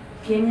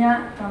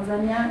 Kenya,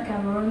 Tanzania,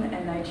 Cameroon,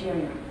 and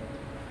Nigeria.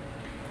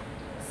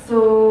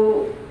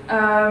 So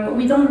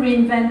we don't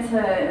reinvent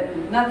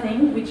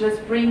nothing. We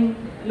just bring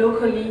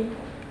locally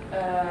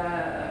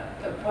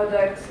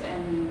products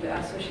and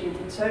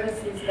associated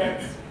services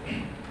that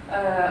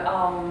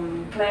our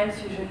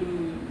clients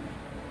usually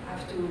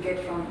have to get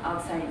from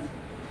outside.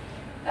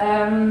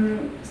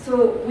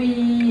 So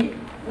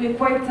we're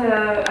quite,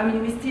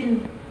 we're still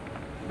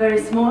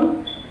very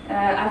small.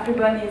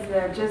 AfriBon is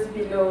just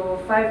below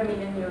 5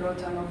 million euro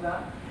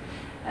turnover.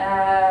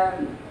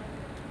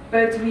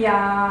 But we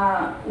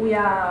are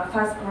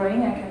fast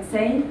growing, I can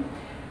say.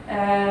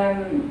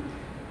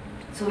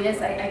 So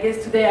yes, I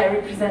guess today I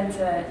represent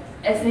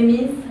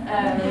SMEs,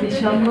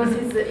 which of course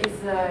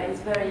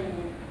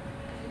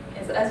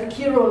has a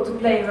key role to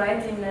play,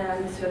 right, in the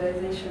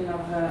industrialization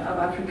of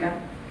Africa.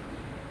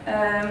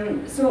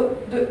 So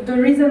the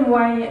reason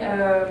why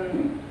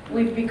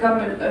we've become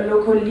a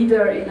local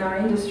leader in our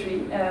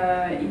industry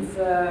is,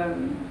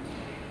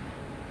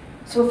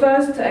 so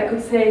first I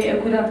could say a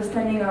good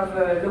understanding of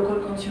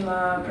local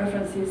consumer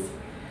preferences,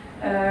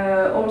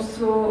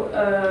 also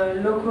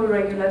local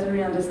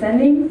regulatory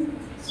understanding.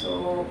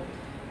 So,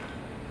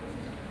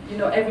 you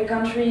know, every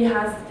country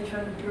has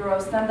different bureau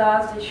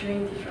standards,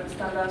 issuing different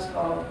standards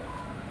for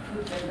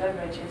food and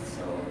beverages,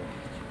 so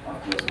of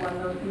course one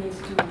needs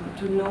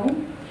to know.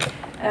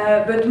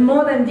 But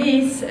more than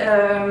this,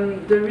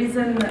 the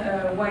reason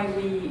why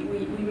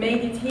we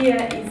made it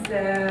here is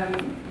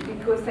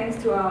because thanks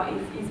to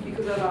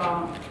because of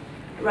our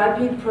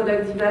rapid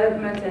product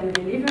development and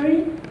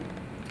delivery,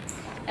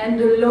 and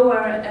the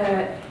lower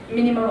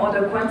minimum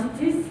order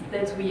quantities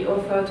that we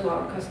offer to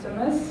our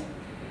customers.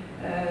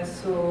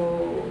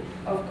 So,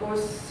 of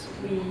course,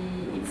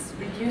 it's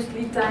reduced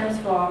lead times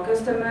for our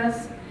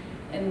customers,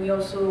 and we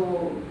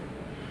also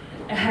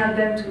help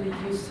them to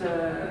reduce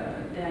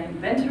their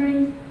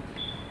inventory.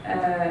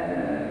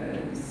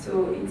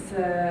 So it's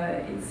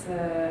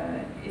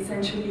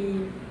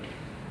essentially,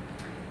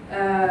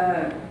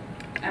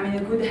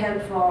 a good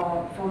help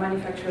for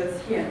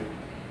manufacturers here.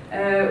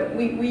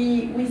 We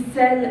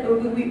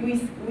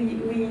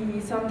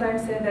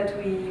sometimes say that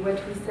what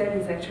we sell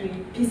is actually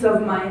peace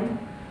of mind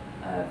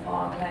for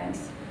our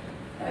clients,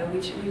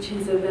 which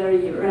is a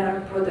very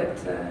rare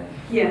product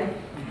here.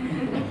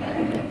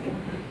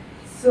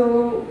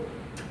 So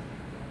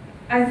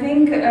I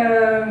think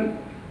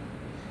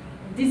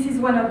this is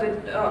one of the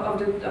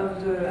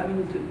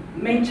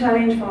main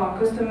challenge for our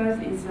customers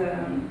is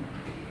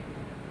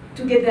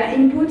to get their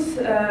inputs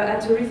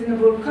at a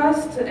reasonable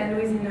cost and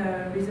within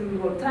a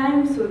reasonable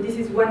time. So this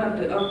is one of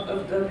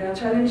their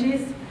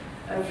challenges.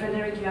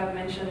 Frederick, you have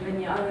mentioned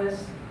many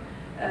others,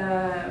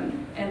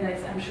 and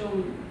I'm sure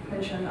we'll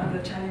mention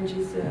other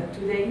challenges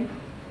today.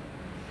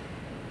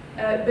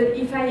 But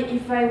if I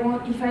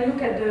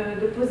look at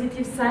the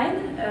positive side,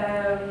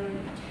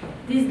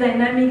 this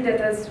dynamic that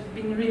has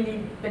been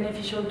really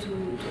beneficial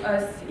to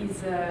us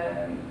is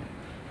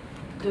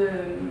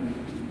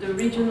the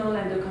regional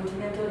and the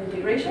continental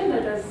integration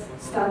that has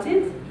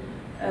started.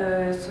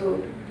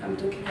 So I'm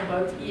talking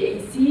about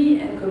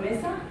EAC and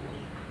COMESA.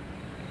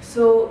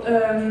 So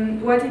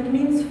what it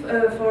means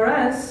for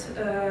us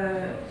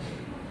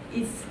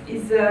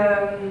is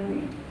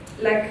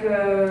like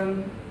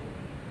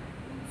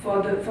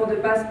for the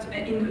past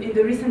in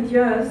the recent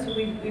years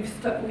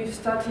we've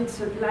started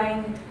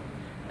supplying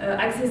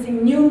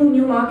accessing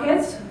new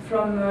markets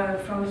from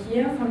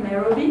here, from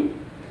Nairobi.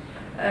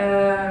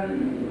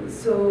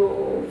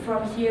 So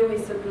from here we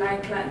supply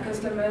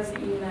customers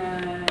in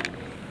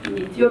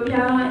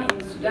Ethiopia,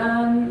 in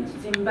Sudan,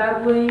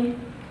 Zimbabwe,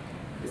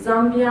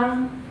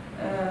 Zambia,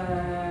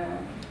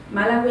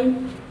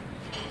 Malawi.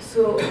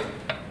 So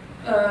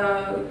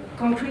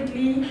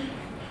concretely,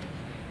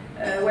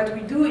 what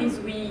we do is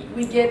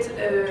we get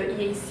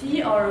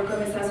EAC or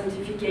COMESA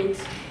certificate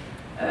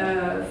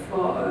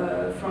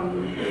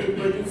from the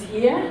bodies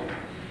here,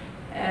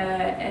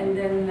 and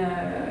then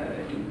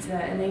it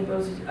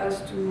enables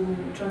us to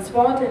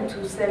transport and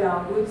to sell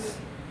our goods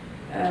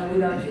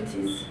without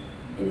duties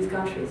in these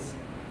countries.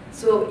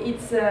 So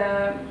it's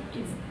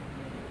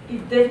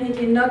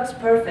definitely not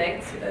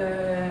perfect.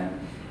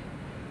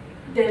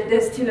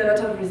 There's still a lot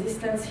of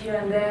resistance here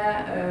and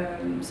there.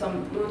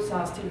 Some routes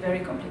are still very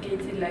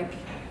complicated, like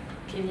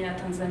Kenya,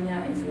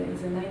 Tanzania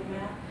is a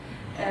nightmare.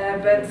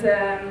 But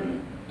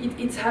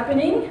it's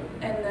happening,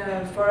 and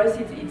for us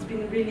it's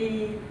been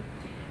really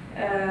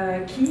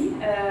key,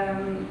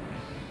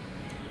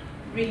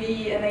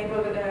 really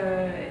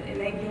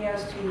enabling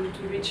us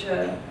to reach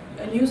a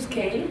new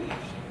scale.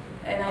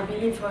 And I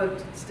believe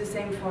it's the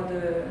same for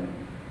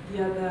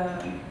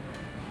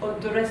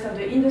the rest of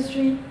the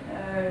industry.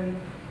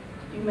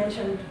 You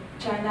mentioned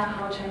China,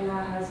 how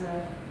China has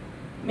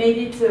made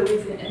it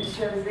with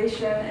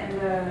industrialization,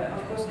 and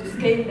of course the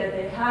scale that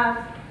they have,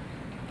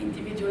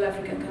 individual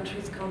African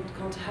countries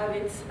can't have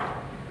it.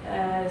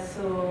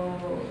 So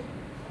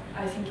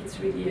I think it's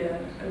really a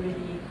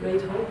really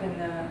great hope,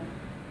 and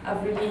I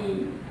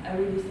really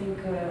think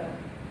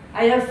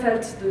I have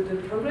felt the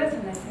progress,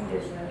 and I think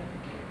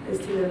there's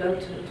still a lot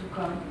to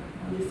come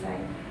on this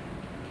side.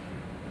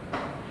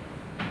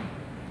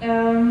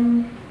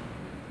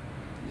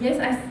 Yes,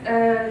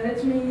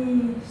 let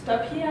me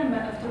stop here, and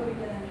after we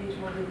can engage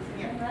more with the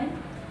discussion, right?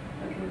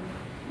 Okay,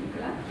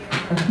 Nicolas?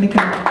 Thank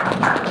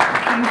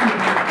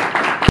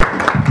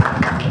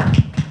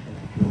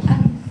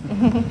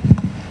you.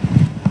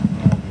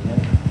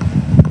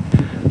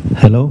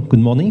 Hello, good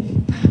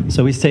morning.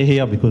 So we stay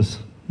here because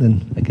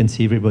then I can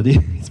see everybody.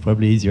 It's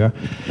probably easier.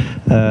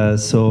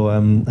 So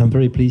I'm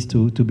very pleased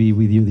to be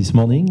with you this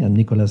morning. I'm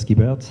Nicolas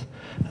Guibert,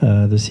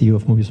 the CEO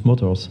of Mobius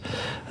Motors.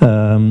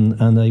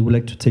 And I would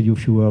like to tell you a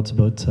few words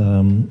about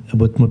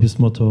Mobius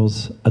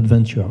Motors'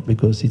 adventure,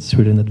 because it's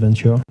really an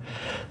adventure.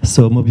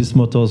 So Mobius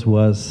Motors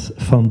was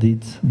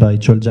founded by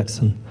Joel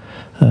Jackson,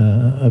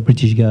 a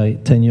British guy,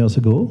 10 years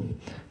ago.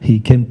 He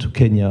came to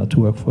Kenya to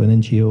work for an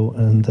NGO,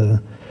 and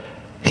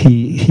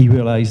he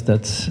realized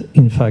that,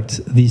 in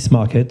fact, this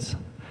market,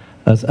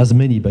 as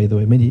many, by the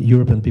way, many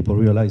European people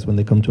realize when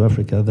they come to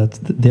Africa, that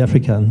the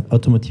African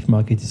automotive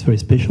market is very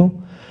special,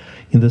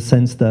 in the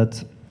sense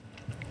that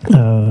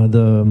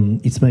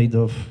it's made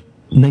of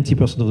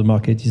 90% of the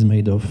market is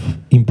made of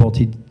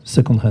imported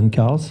second-hand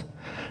cars,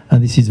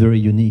 and this is very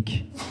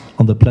unique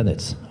on the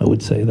planet. I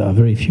would say there are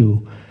very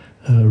few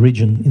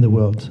regions in the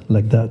world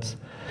like that.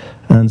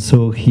 And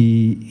so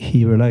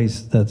he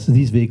realized that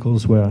these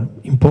vehicles were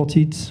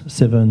imported,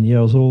 7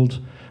 years old,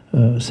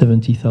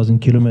 70,000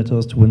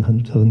 kilometers to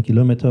 100,000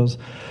 kilometers,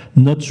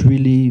 not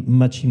really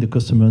matching the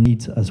customer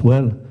needs as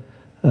well.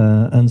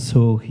 And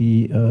so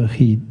he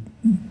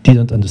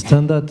didn't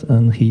understand that,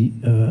 and he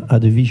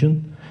had a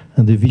vision.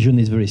 And the vision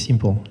is very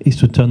simple, is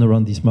to turn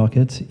around this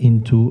market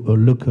into a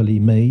locally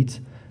made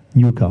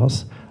new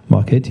cars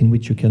market in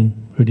which you can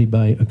really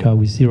buy a car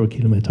with 0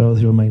 kilometers,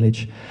 0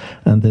 mileage,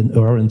 and then a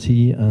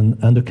warranty,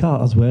 and a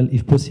car as well,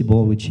 if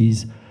possible, which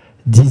is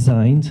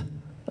designed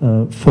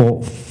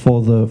for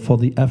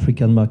the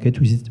African market,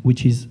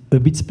 which is a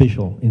bit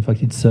special. In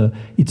fact, it's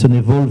an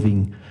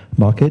evolving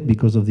market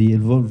because of the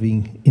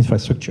evolving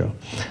infrastructure.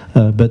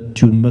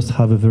 But you must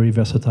have a very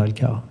versatile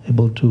car,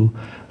 able to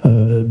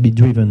be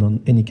driven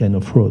on any kind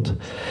of road.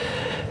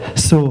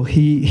 So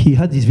he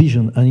had this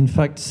vision, and in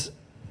fact,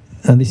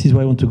 and this is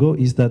where I want to go,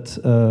 is that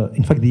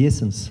in fact the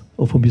essence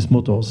of Mobius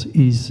Motors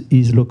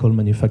is local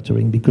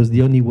manufacturing, because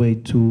the only way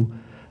to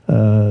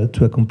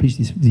accomplish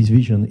this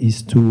vision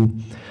is to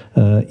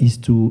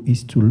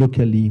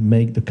locally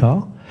make the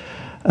car.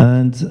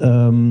 And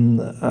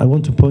I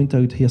want to point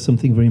out here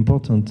something very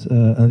important,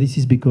 and this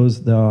is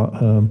because there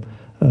are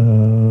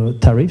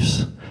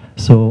tariffs,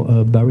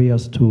 so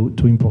barriers to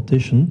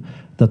importation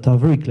that are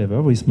very clever,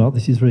 very smart.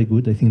 This is very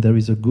good. I think there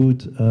is a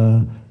good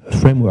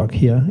framework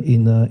here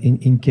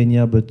in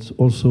Kenya, but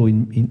also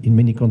in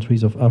many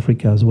countries of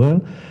Africa as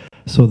well.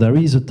 So there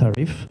is a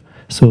tariff.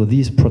 So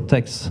this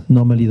protects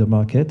normally the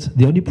market.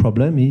 The only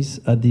problem is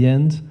at the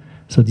end,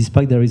 so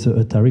despite there is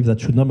a tariff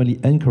that should normally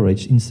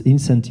encourage,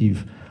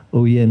 incentive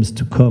OEMs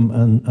to come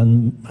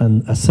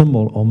and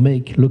assemble or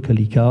make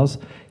locally cars,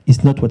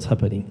 is not what's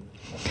happening.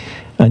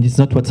 And it's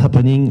not what's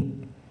happening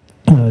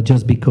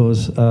just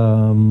because,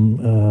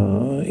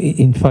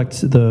 in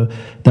fact,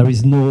 there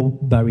is no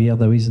barrier,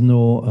 there is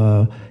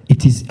no,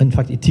 in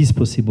fact, it is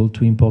possible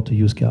to import a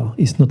used car.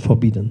 It's not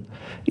forbidden.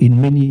 In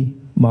many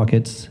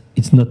markets,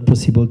 it's not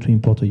possible to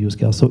import a used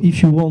car. So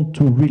if you want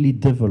to really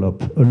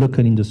develop a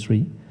local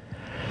industry,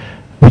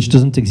 which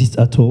doesn't exist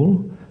at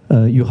all,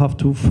 you have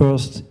to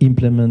first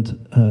implement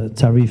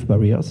tariff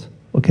barriers,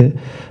 okay?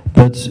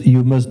 But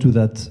you must do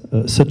that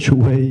such a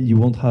way you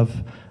won't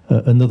have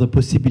another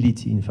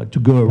possibility, in fact, to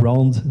go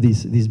around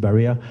this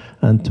barrier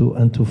and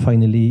to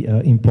finally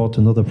import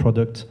another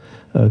product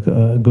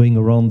going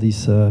around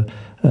this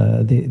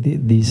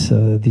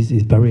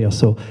barrier.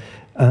 So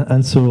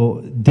and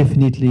so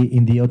definitely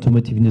in the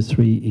automotive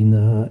industry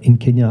in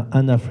Kenya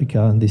and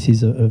Africa, and this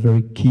is a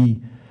very key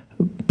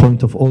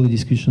point of all the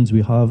discussions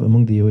we have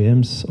among the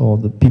OEMs or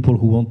the people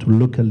who want to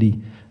locally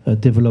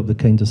develop the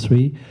car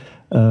industry,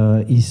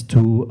 is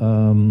to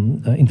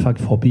in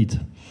fact forbid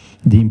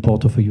the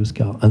import of a used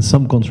car. And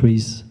some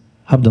countries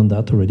have done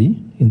that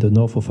already, in the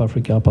north of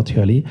Africa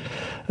particularly.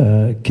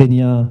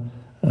 Kenya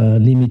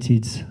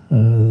limited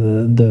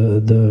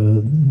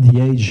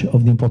the age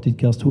of the imported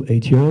cars to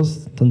 8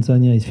 years.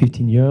 Tanzania is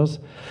 15 years.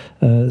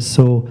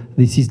 So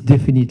this is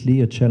definitely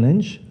a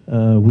challenge,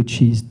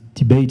 which is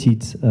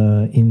debated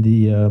in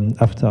the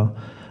AfCFTA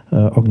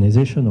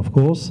organization, of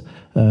course.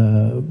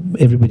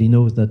 Everybody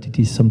knows that it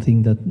is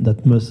something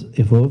that must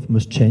evolve,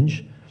 must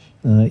change,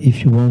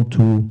 if you want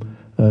to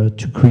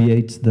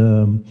create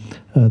the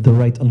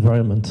right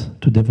environment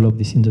to develop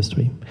this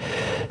industry.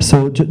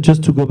 So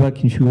just to go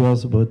back in a few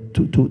words about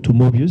to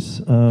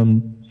Mobius.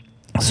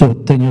 So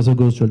 10 years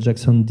ago, Joel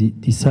Jackson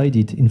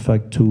decided, in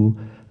fact, to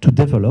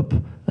develop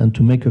and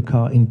to make a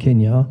car in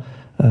Kenya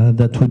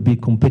that would be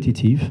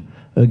competitive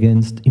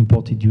against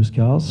imported used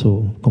cars.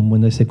 So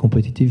when I say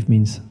competitive,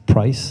 means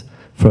price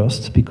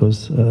first,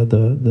 because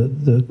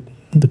the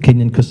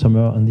Kenyan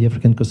customer and the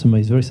African customer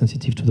is very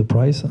sensitive to the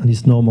price, and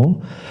it's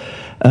normal.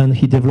 And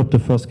he developed the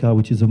first car,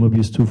 which is a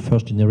Mobius 2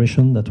 first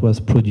generation, that was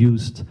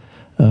produced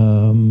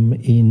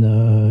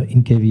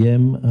in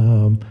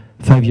KVM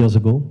 5 years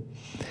ago,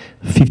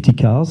 50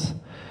 cars.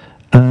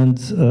 And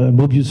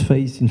Mobius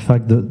faced, in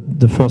fact,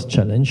 the first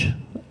challenge.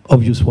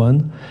 Obvious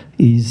one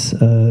is,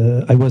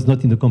 I was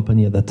not in the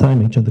company at that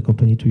time, I joined the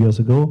company 2 years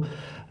ago,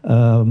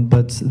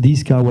 but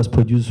this car was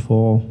produced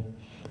for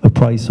a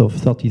price of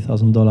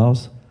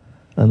 $30,000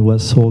 and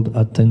was sold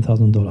at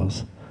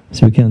 $10,000.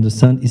 So you can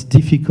understand it's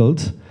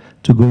difficult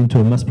to go into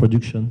a mass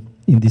production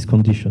in this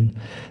condition.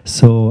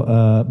 So,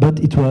 but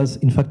it was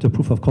in fact a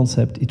proof of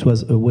concept. It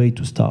was a way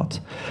to start.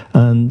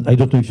 And I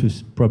don't know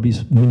if probably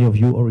many of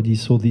you already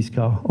saw this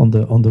car on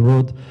the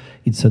road.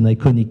 It's an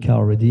iconic car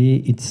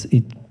already.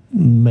 It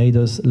made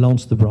us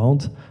launch the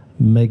brand,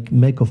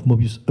 make of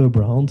Mobius a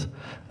brand,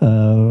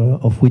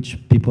 of which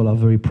people are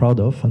very proud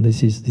of, and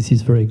this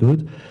is very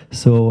good.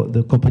 So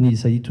the company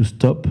decided to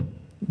stop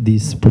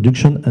this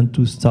production and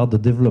to start the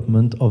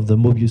development of the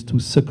Mobius 2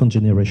 second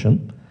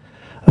generation,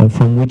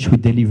 from which we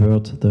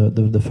delivered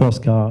the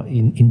first car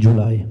in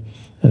July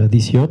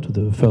this year to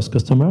the first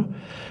customer.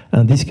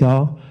 And this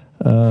car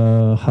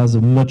has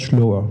a much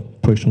lower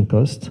production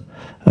cost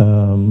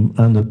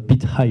and a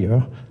bit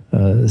higher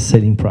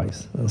selling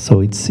price.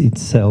 So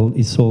it's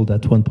sold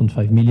at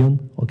 1.5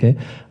 million, okay?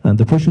 And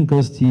the production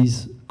cost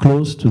is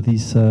close to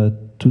this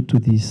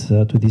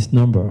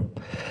number.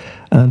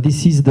 And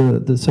this is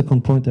the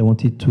second point I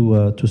wanted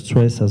to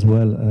stress as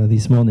well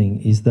this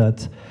morning, is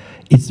that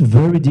it's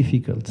very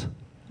difficult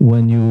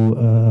when you,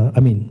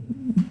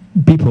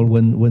 people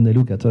when they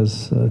look at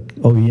us,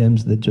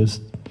 OEMs, they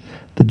just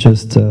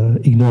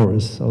ignore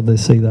us, or they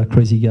say they're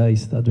crazy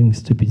guys that are doing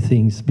stupid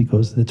things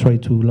because they try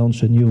to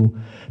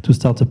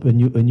start up a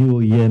new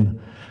OEM,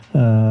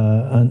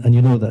 and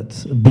you know that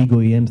big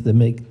OEMs, they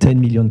make 10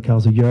 million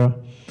cars a year.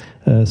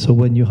 So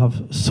when you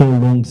have so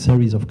long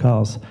series of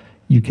cars,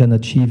 you can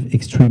achieve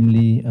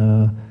extremely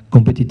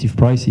competitive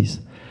prices.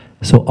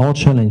 So our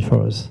challenge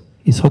for us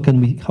is how can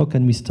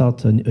we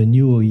start a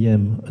new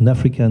OEM, an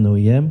African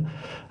OEM,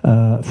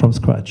 from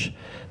scratch.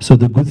 So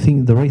the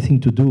right thing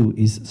to do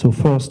is, so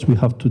first we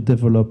have to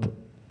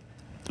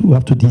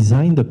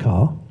design the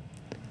car,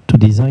 to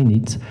design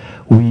it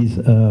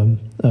with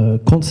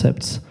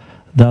concepts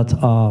that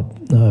are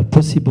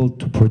possible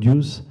to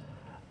produce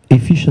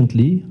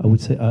efficiently, I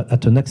would say,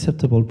 at an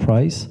acceptable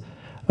price,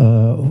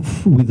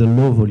 with a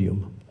low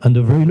volume. And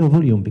a very low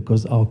volume,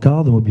 because our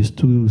car, the Mobius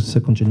 2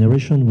 second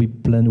generation, we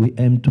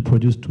aim to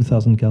produce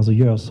 2,000 cars a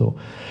year. So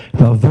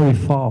we are very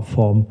far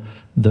from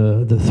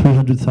the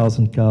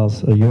 300,000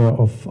 cars a year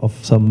of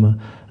some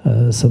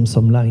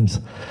lines.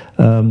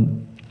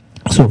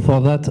 So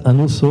for that, and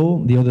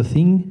also the other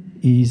thing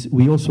is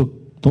we also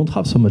don't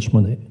have so much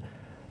money.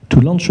 To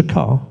launch a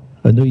car,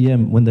 an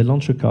OEM, when they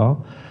launch a car,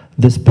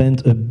 they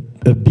spend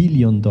 $1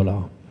 billion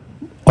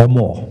or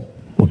more.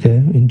 Okay,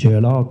 in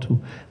JLR,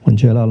 when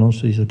JLR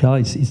launches a car,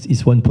 it's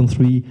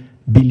 1.3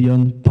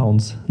 billion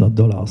pounds, not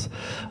dollars.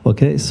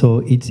 Okay,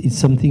 so it's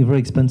something very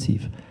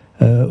expensive.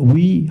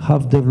 We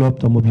have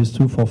developed our Mobius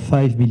 2 for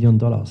 $5 million.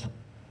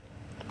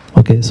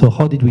 Okay, so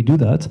how did we do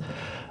that?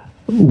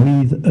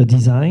 With a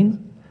design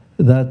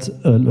that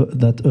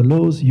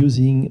allows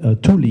using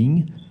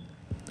tooling,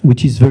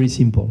 which is very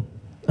simple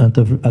and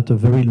at a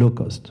very low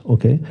cost.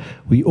 Okay,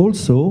 we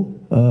also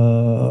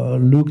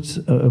looked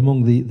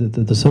among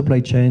the supply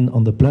chain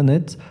on the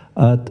planet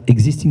at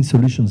existing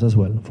solutions as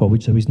well, for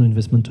which there is no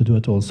investment to do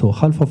at all. So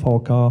half of our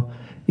car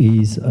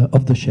is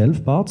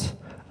off-the-shelf parts,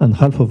 and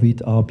half of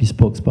it are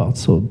bespoke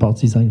parts, so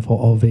parts designed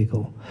for our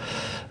vehicle.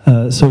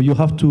 So you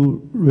have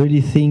to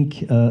really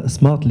think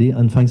smartly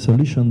and find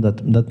solutions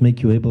that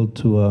make you able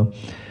to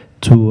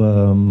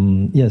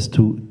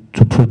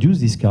produce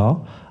this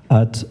car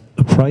at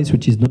a price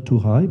which is not too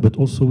high, but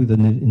also with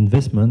an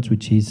investment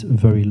which is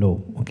very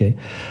low. Okay,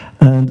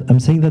 and I'm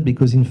saying that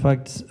because, in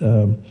fact,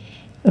 and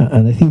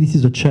I think this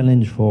is a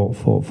challenge for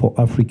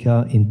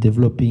Africa in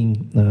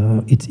developing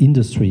its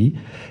industry,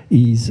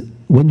 is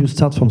when you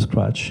start from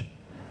scratch,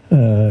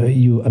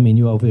 you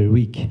are very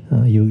weak.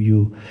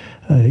 You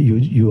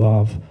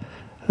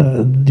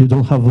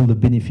don't have all the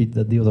benefit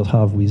that the others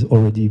have with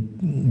already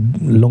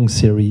long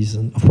series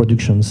of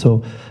production.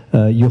 So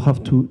you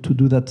have to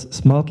do that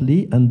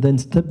smartly, and then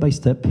step by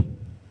step,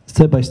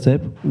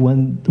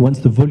 once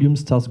the volume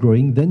starts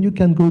growing, then you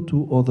can go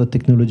to other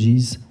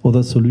technologies,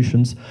 other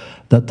solutions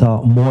that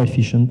are more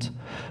efficient.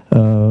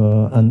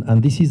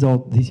 And this is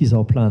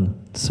our plan.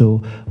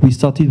 So we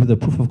started with a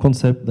proof of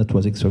concept that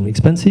was extremely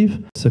expensive,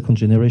 second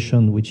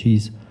generation, which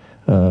is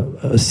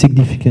a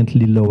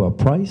significantly lower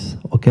price,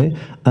 okay,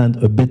 and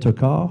a better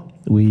car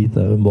with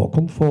more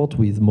comfort,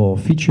 with more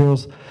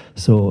features.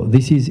 So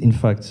this is, in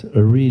fact,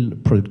 a real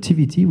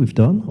productivity we've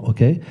done,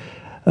 okay.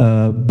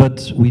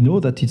 But we know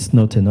that it's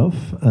not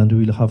enough, and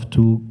we'll have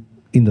to,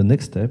 in the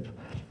next step,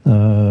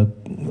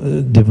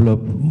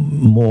 develop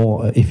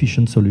more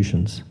efficient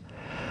solutions.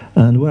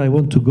 And where I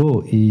want to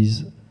go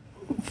is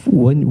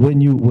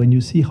when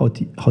you see how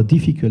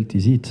difficult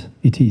it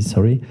is,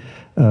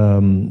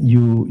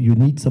 you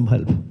need some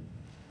help.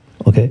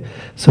 Okay,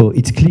 so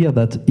it's clear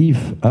that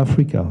if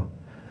Africa,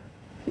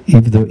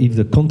 if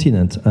the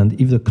continent, and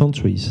if the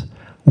countries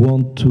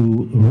want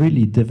to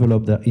really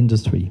develop their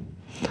industry,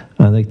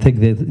 and I take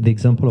the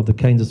example of the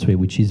car industry,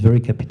 which is very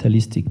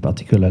capitalistic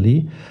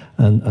particularly,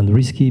 and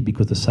risky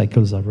because the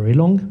cycles are very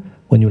long.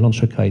 When you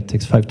launch a car, it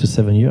takes 5 to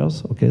 7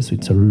 years, okay, so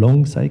it's a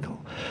long cycle.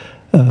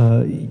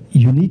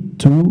 You need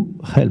to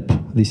help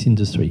this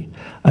industry.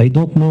 I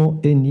don't know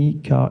any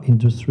car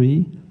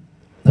industry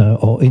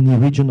or any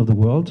region of the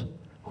world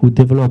who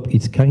develop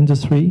its car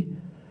industry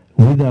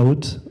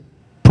without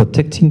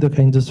protecting the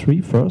car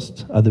industry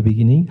first at the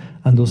beginning,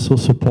 and also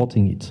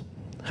supporting it,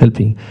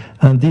 helping.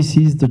 And this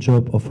is the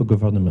job of a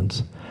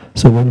government.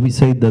 So when we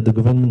say that the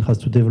government has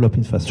to develop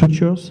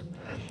infrastructures,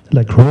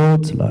 like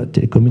roads, like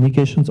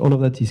telecommunications, all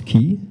of that is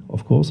key,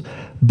 of course,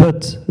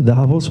 but they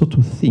have also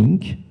to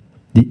think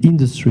the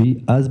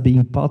industry as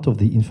being part of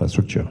the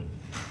infrastructure.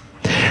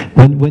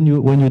 When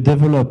you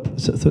develop,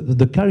 so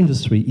the car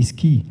industry is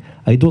key.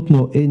 I don't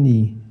know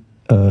any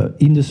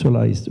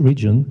industrialized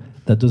region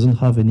that doesn't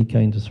have any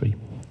car industry.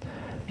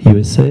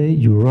 USA,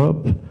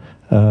 Europe,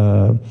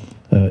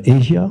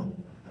 Asia,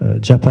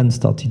 Japan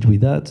started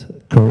with that,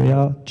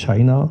 Korea,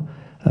 China,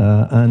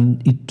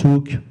 and it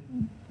took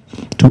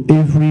to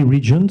every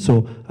region.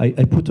 So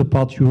I put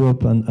apart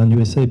Europe and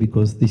USA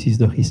because this is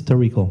the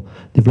historical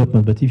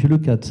development. But if you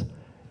look at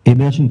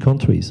emerging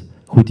countries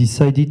who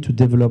decided to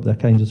develop their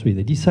car industry,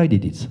 they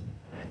decided it.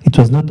 It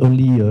was not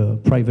only a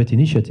private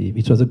initiative,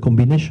 it was a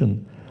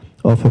combination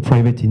of a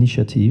private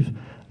initiative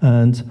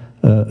and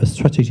a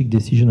strategic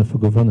decision of a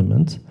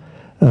government.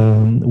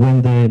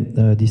 When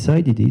they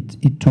decided it,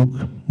 it took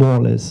more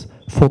or less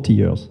 40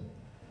 years.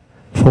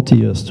 40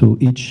 years to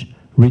each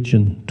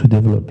region to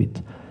develop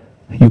it.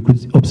 You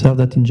could observe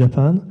that in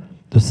Japan,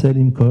 the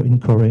same in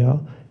Korea.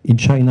 In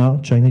China,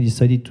 China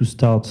decided to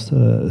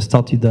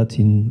started that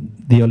in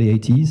the early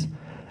 80s,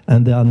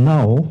 and they are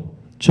now,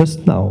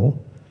 just now,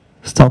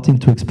 starting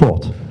to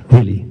export,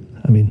 really.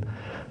 I mean,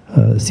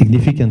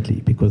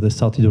 significantly, because they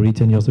started already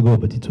 10 years ago,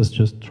 but it was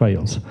just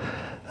trials.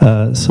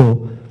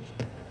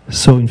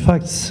 So in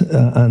fact,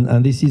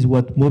 and this is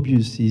what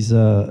Mobius is,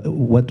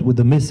 what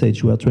the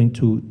message we are trying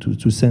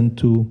to send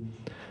to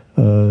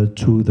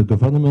the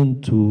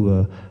government,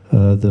 to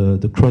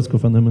the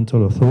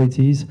cross-governmental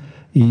authorities,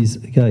 is,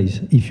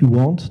 guys, if you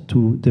want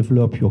to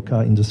develop your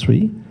car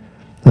industry,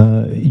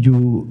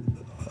 you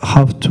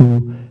have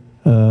to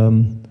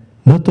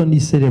not only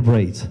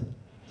celebrate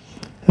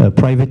a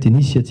private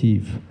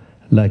initiative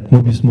like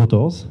Mobius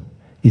Motors.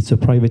 It's a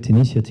private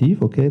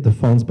initiative, okay? The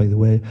funds, by the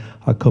way,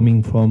 are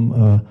coming from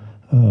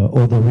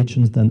other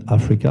regions than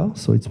Africa.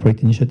 So it's a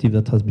private initiative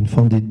that has been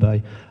funded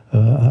by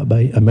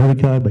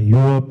America, by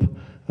Europe,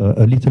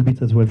 a little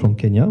bit as well from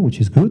Kenya, which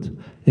is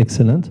good,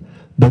 excellent.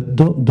 But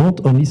don't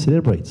only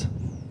celebrate.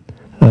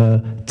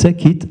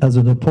 Take it as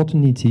an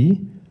opportunity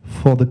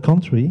for the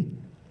country,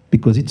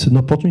 because it's an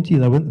opportunity.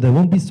 There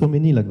won't be so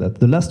many like that.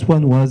 The last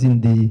one was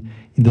in the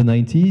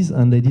 90s,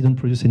 and they didn't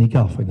produce any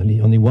car, finally,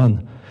 only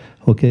one.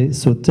 Okay,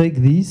 so take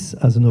this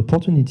as an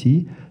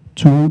opportunity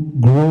to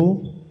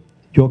grow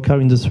your car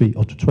industry,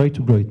 or to try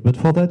to grow it. But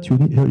for that,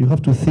 you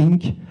have to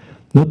think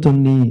not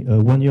only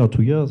 1 year or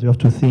 2 years, you have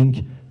to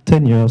think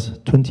 10 years,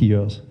 20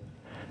 years,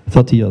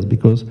 30 years,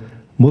 because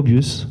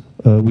Mobius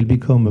will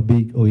become a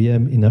big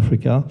OEM in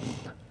Africa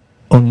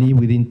only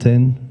within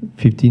 10,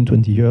 15,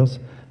 20 years,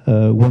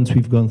 once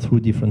we've gone through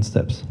different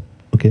steps.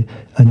 Okay,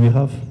 and we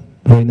have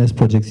very nice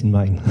projects in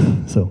mind.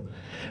 So,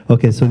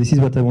 okay, so this is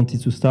what I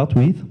wanted to start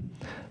with.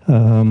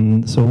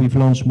 So we've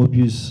launched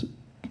Mobius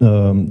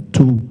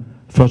 2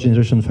 first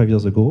generation 5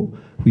 years ago.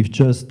 We've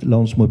just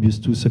launched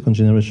Mobius 2 second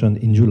generation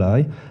in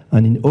July,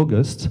 and in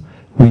August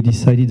we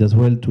decided as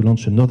well to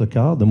launch another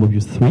car, the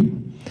Mobius 3.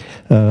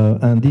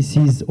 And this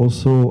is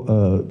also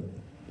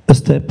a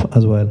step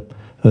as well,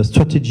 a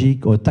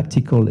strategic or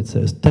tactical, let's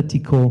say, a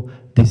tactical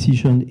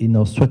decision in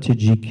our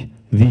strategic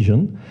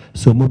vision.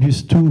 So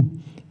Mobius 2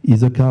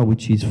 is a car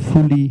which is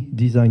fully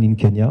designed in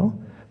Kenya.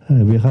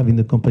 We have in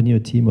the company a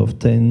team of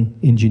 10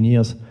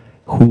 engineers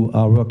who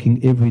are working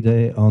every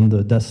day on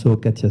the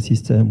Dassault CATIA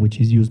system, which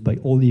is used by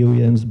all the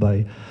OEMs,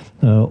 by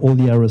all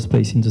the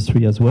aerospace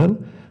industry as well.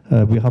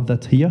 We have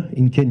that here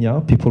in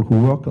Kenya, people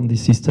who work on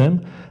this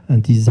system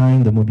and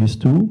design the Mobius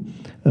 2.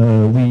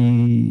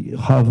 We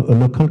have a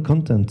local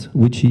content,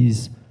 which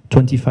is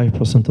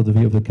 25% of the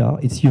value of the car.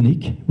 It's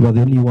unique. We are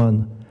the only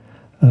one,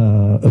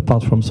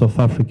 apart from South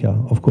Africa,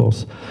 of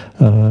course,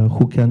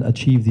 who can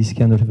achieve this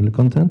kind of level of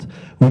content.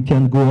 We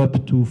can go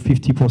up to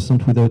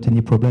 50% without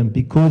any problem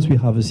because we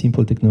have a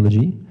simple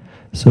technology.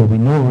 So we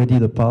know already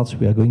the parts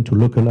we are going to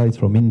localize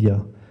from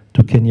India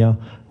to Kenya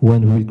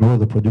when we grow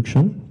the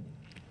production.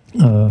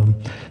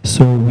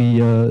 So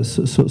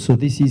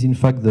this is in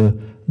fact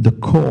the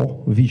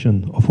core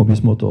vision of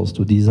Mobius Motors,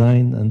 to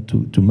design and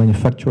to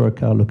manufacture a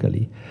car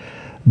locally.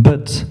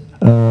 But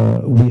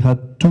we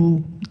had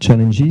two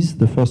challenges.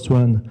 The first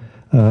one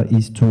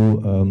is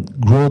to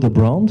grow the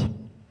brand.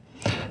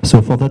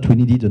 So for that we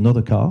needed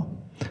another car.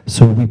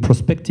 So we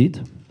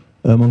prospected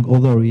among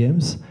other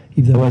OEMs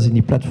if there was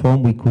any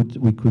platform we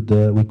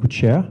could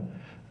share,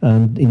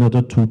 and in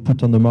order to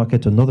put on the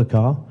market another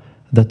car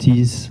that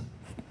is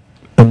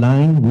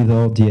aligned with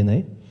our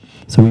DNA.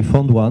 So we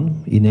found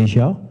one in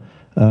Asia,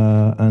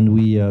 and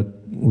we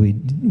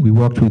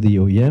worked with the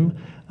OEM,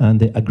 and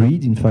they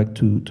agreed, in fact,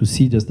 to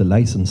cede us the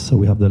license. So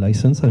we have the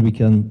license, and we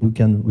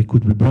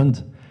could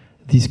rebrand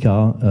this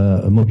car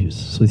a Mobius.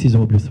 So this is a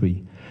Mobius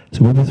 3.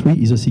 So Mobius 3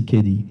 is a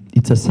CKD.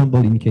 It's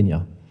assembled in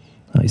Kenya.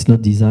 It's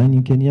not designed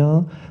in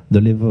Kenya. The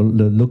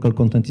local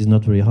content is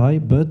not very high,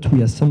 but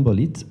we assemble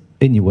it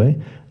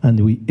anyway, and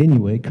we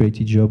anyway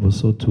created job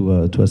also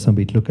to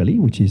assemble it locally,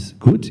 which is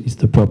good. It's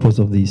the purpose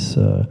of this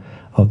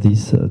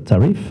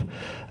tariff,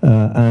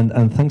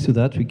 and thanks to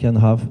that we can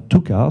have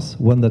two cars,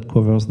 one that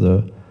covers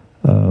the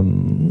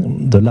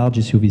large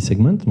SUV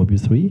segment,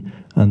 Mobius 3,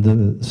 and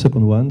the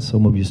second one, so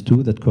Mobius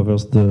 2, that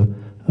covers the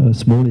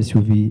small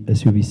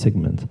SUV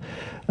segment.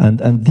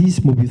 And this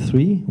Mobius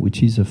 3,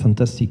 which is a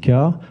fantastic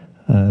car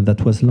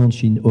that was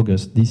launched in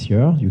August this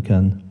year, you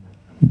can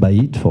buy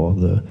it for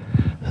the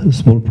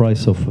small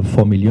price of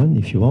 4 million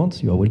if you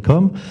want. You are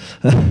welcome.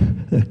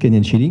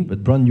 Kenyan shilling,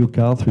 but brand new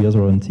car, 3 years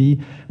warranty,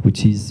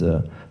 which is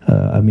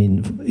I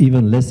mean,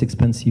 even less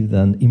expensive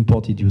than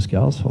imported used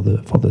cars for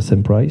the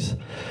same price.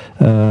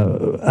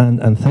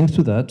 And thanks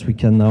to that, we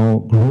can now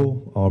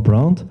grow our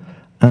brand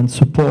and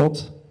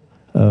support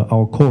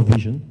our core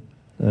vision,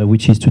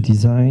 which is to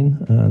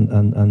design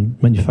and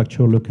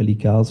manufacture locally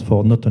cars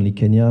for not only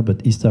Kenya,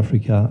 but East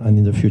Africa, and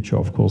in the future,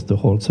 of course, the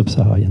whole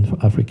sub-Saharan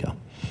Africa.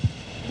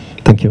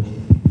 Thank you.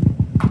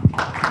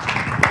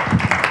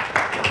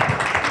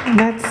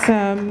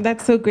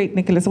 That's so great,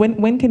 Nicholas.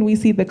 When can we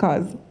see the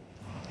cars?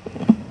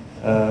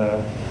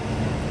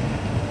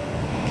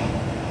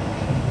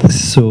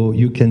 So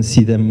you can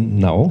see them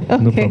now, okay.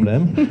 No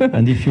problem.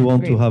 And if you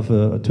want to have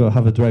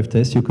a drive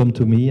test, you come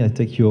to me. I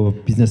take your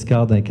business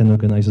card. I can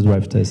organize a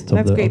drive test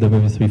of the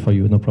Movie 3 for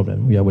you. No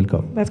problem. You are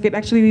welcome. That's great.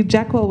 Actually,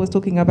 Jackwell was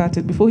talking about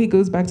it before he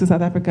goes back to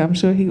South Africa. I'm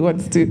sure he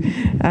wants to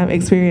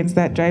experience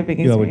that driving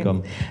experience. You are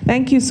welcome.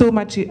 Thank you so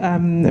much,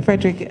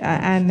 Frederick,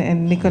 Anne,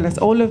 and Nicholas.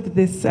 All of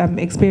this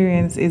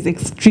experience is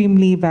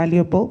extremely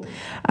valuable.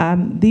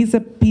 These are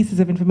pieces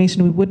of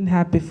information we wouldn't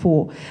have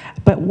before.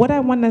 But what I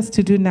want us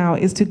to do now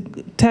is to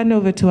turn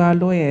over to our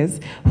lawyers,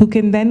 who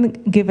can then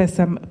give us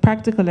some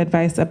practical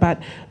advice about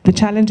the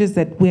challenges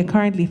that we're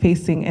currently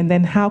facing, and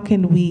then how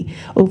can we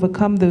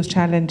overcome those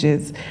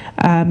challenges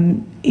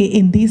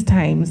in these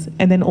times,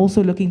 and then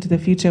also looking to the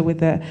future with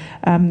the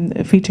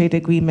free trade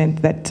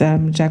agreement that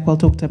Jackwell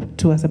talked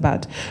to us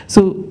about.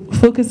 So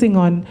focusing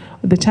on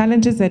the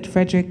challenges that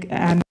Frederick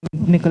and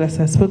Nicholas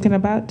have spoken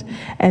about,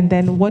 and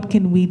then what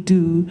can we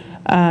do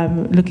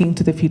looking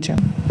to the future.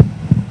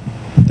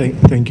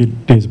 Thank you,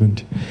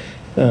 Desmond.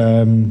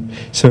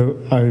 So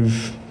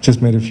I've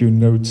just made a few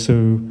notes.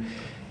 So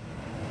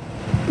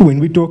when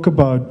we talk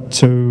about,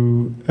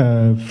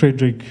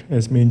 Frederick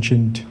has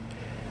mentioned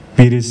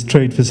various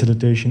trade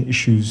facilitation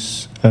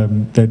issues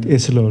that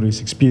SLR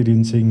is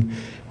experiencing,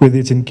 whether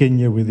it's in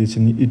Kenya, whether it's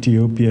in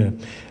Ethiopia,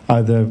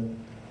 either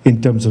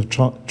in terms of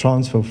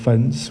transfer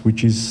funds,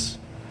 which is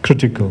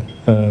critical,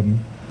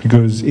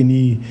 because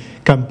any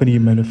company,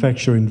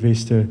 manufacturer,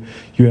 investor,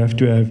 you have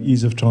to have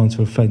ease of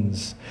transfer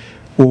funds,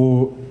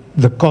 or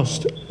the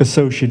cost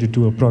associated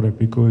to a product,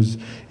 because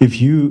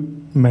if you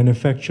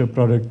manufacture a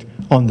product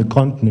on the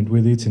continent,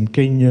 whether it's in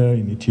Kenya,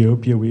 in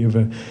Ethiopia,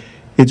 wherever,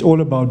 it's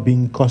all about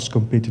being cost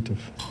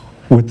competitive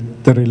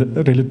with the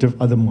relative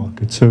other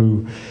markets.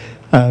 So,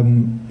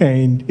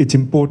 and it's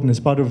important as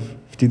part of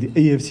the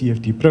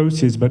AfCFTA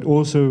process, but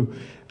also,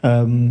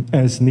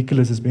 as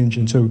Nicholas has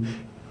mentioned, so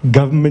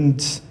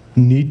governments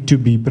need to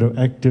be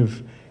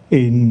proactive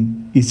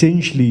in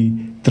essentially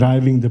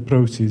driving the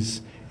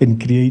process in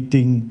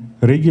creating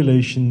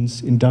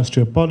regulations,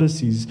 industrial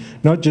policies,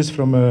 not just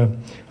from a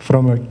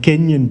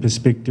Kenyan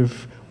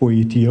perspective or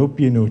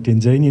Ethiopian or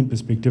Tanzanian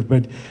perspective,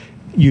 but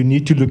you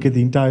need to look at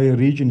the entire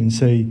region and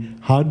say,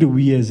 how do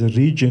we as a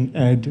region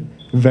add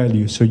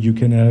value? So you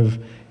can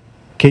have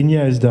Kenya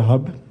as the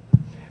hub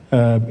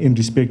in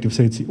respect of,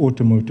 say, it's the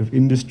automotive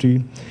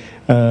industry.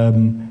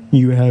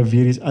 You have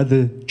various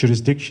other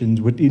jurisdictions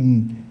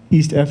within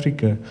East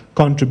Africa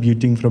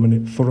contributing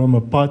from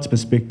a parts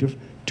perspective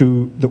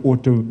to the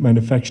auto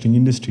manufacturing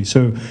industry.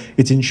 So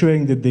it's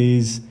ensuring that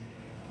there's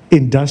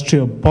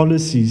industrial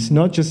policies,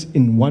 not just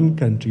in one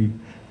country,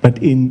 but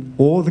in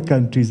all the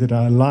countries that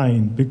are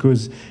aligned,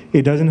 because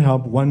it doesn't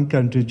help one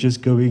country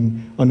just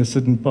going on a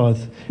certain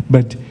path,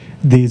 but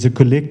there's a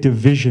collective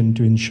vision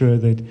to ensure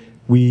that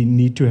we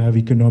need to have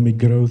economic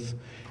growth.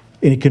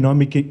 And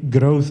economic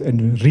growth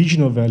and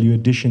regional value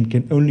addition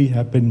can only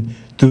happen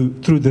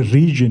through the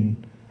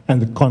region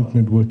and the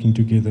continent working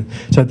together.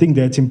 So I think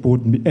that's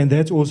important. And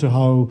that's also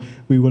how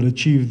we will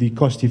achieve the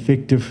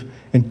cost-effective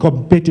and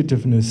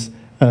competitiveness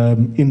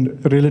in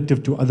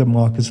relative to other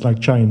markets like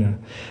China.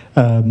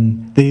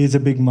 There is a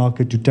big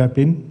market to tap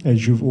in,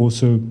 as you've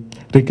also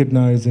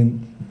recognized,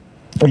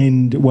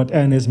 and what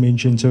Anne has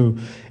mentioned. So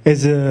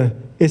as a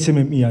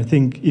SMME, I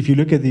think if you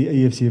look at the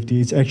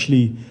AfCFTA, it's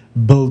actually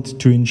built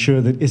to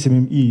ensure that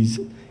SMMEs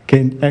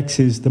can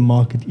access the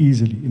market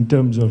easily in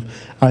terms of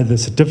either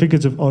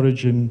certificates of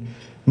origin,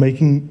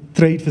 making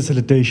trade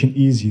facilitation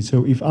easy.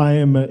 So if I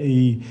am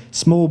a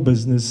small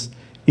business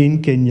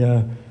in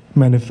Kenya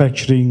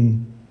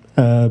manufacturing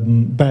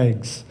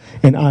bags,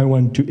 and I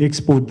want to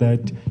export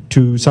that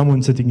to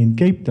someone sitting in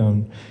Cape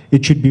Town,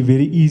 it should be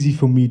very easy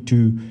for me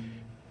to,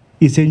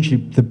 essentially,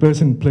 the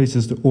person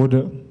places the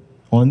order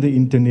on the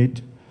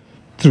internet,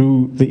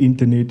 through the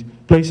internet,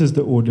 places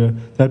the order,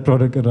 that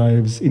product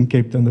arrives in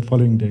Cape Town the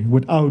following day.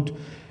 Without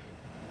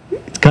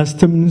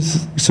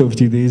customs, so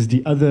there's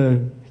the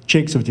other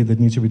checks that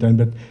needs to be done,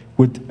 but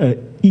with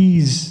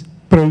ease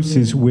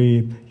process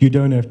where you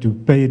don't have to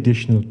pay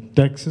additional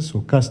taxes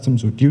or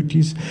customs or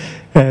duties,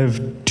 have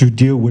to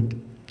deal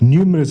with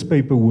numerous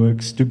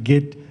paperworks to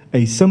get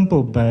a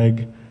simple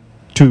bag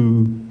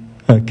to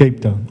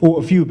Cape Town, or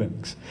a few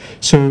bags.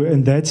 So,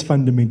 and that's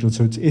fundamental.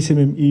 So it's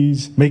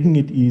SMMEs, making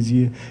it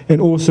easier,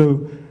 and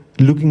also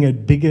looking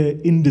at bigger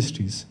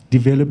industries,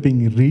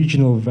 developing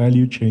regional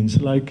value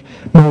chains like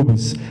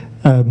Mobus,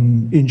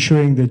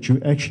 ensuring that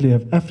you actually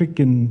have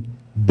African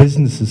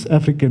businesses,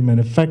 African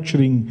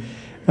manufacturing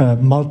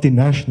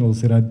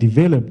multinationals that are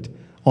developed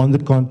on the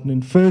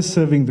continent, first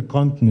serving the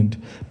continent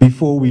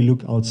before we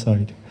look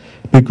outside.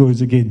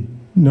 Because again,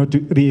 not to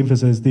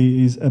re-emphasize, there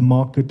is a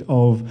market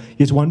of,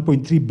 yes,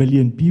 1.3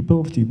 billion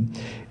people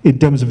in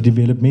terms of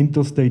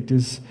developmental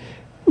status.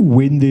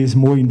 When there's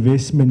more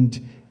investment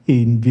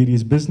in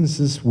various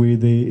businesses where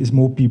there is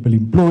more people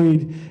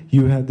employed,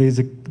 there's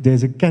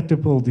a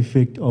catapult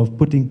effect of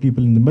putting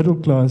people in the middle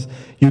class.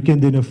 You can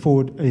then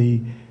afford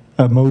a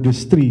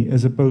Modus 3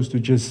 as opposed to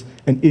just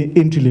an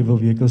entry-level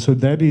vehicle. So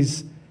that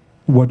is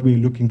what we're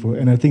looking for,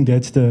 and I think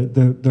that's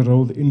the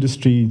role the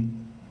industry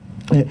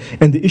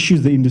and the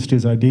issues the industry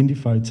has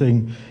identified.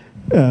 Saying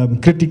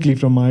critically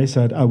from my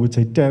side, I would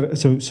say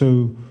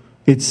so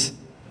it's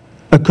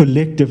a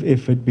collective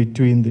effort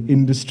between the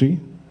industry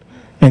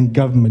and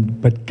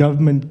government, but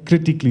government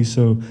critically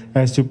so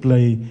has to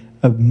play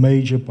a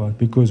major part,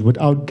 because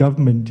without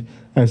government,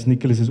 as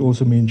Nicholas has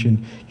also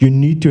mentioned, you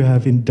need to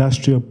have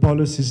industrial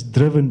policies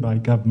driven by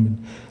government.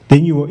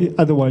 Then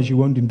otherwise you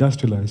won't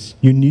industrialize.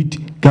 You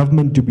need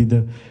government to be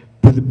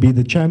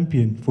the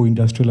champion for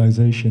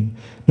industrialization,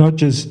 not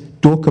just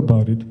talk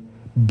about it,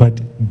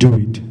 but do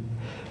it.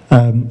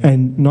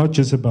 And not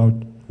just about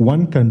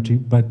one country,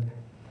 but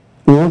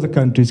all the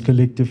countries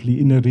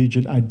collectively in a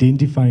region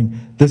identifying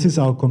this is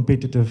our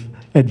competitive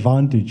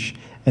advantage,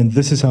 and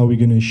this is how we're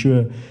going to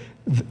ensure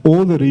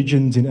all the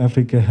regions in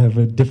Africa have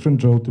a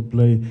different role to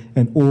play,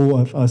 and all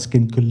of us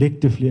can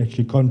collectively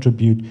actually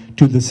contribute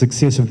to the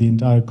success of the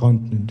entire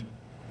continent.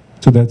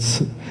 So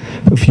that's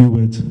a few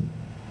words.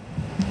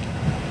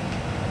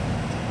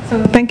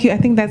 So thank you. I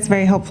think that's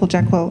very helpful,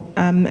 Jackwell.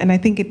 And I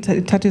think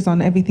it touches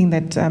on everything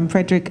that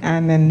Frederick,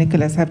 Anne, and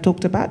Nicholas have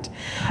talked about.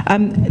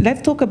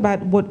 Let's talk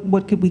about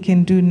what we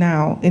can do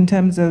now in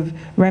terms of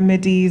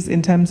remedies,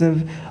 in terms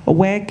of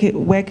where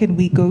can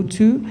we go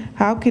to?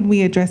 How can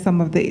we address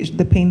some of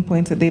the pain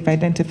points that they've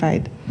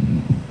identified?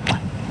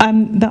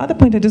 The other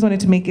point I just wanted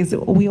to make is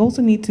we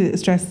also need to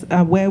stress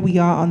where we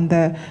are on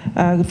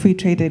the free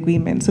trade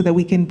agreement, so that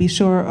we can be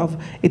sure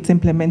of its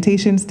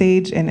implementation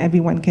stage and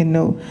everyone can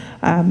know,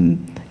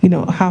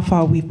 how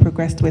far we've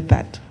progressed with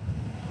that.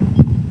 Do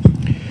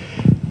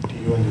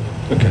you want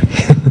to? Okay.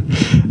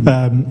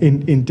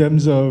 In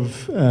terms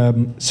of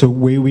so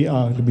where we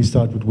are, let me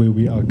start with where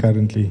we are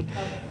currently.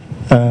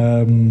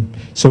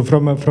 So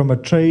from a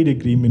trade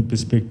agreement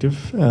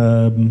perspective,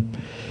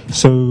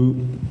 so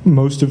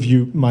most of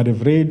you might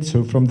have read,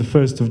 so from the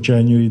 1st of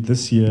January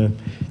this year,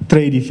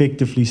 trade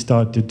effectively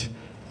started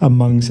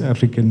amongst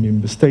African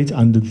member states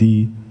under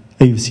the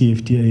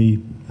AfCFTA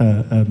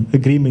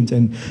agreement.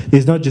 And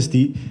there's not just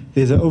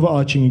there's an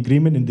overarching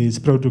agreement and there's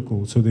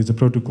protocols. So there's a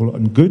protocol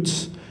on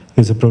goods,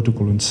 there's a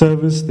protocol on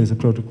service, there's a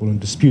protocol on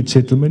dispute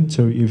settlement.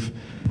 So if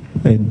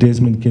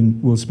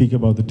Desmond will speak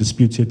about the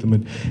dispute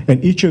settlement.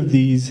 And each of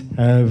these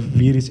have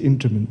various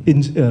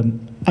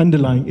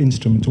underlying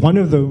instruments. One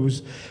of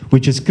those,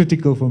 which is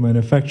critical for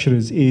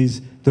manufacturers,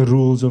 is the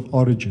rules of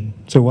origin.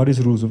 So what is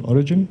rules of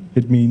origin?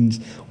 It means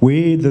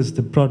where does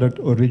the product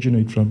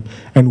originate from?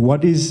 And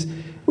what is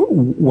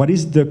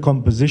the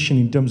composition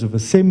in terms of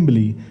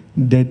assembly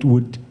that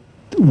would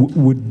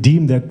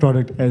deem that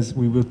product as,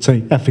 we would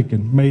say,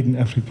 African, made in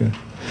Africa.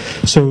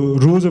 So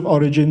rules of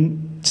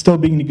origin still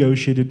being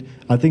negotiated.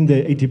 I think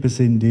they're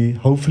 80% there.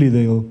 Hopefully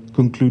they'll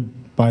conclude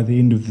by the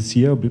end of this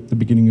year, or the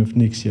beginning of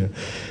next year.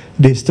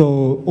 There's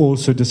still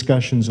also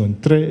discussions on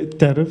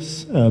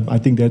tariffs. I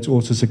think that's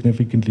also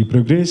significantly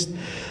progressed.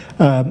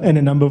 And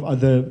a number of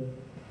other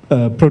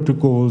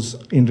protocols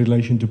in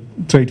relation to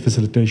trade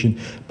facilitation.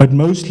 But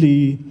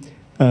mostly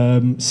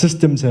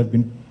systems have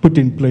been put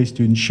in place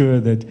to ensure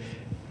that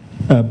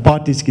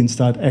parties can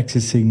start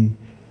accessing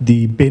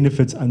the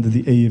benefits under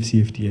the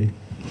AfCFTA.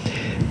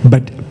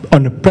 But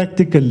on a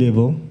practical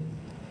level,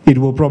 it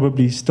will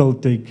probably still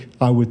take,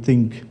 I would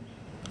think,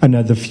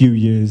 another few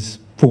years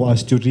for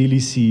us to really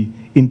see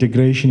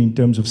integration in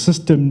terms of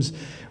systems.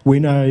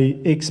 When I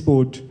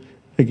export,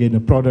 again, a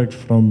product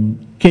from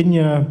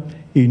Kenya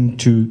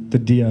into the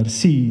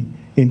DRC,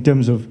 in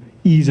terms of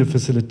ease of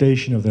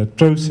facilitation of that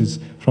process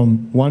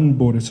from one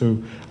border. So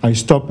I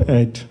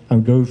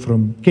go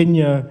from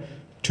Kenya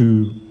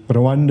to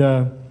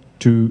Rwanda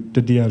to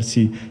the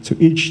DRC. So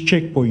each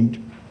checkpoint,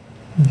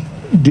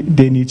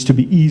 there needs to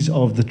be ease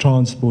of the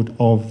transport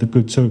of the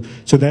goods. So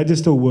that is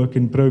still work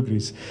in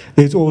progress.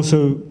 There's a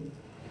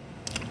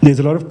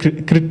lot of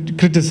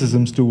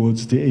criticisms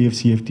towards the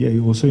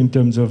AfCFTA also in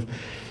terms of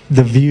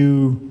the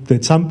view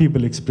that some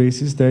people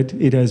express is that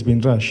it has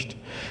been rushed.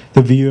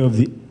 The view of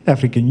the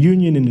African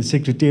Union and the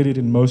Secretariat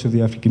and most of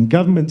the African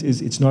governments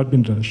is it's not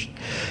been rushed.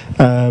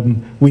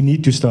 We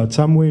need to start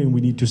somewhere and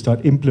we need to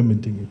start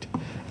implementing it.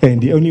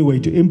 And the only way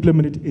to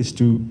implement it is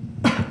to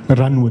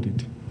run with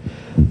it.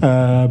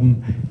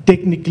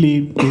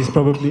 Technically, there's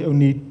probably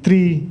only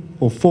 3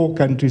 or 4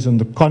 countries on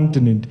the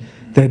continent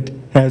that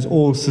has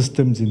all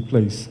systems in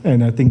place.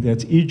 And I think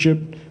that's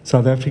Egypt,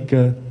 South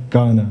Africa,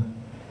 Ghana,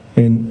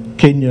 and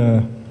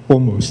Kenya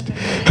almost.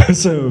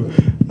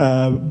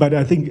 But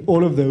I think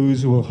all of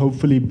those will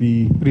hopefully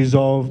be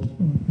resolved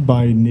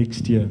by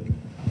next year.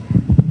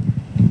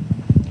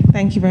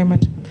 Thank you very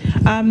much.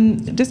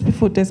 Just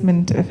before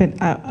Desmond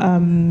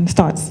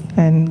starts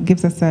and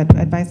gives us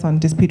advice on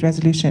dispute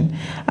resolution,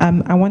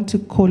 I want to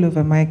call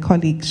over my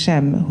colleague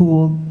Shem, who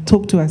will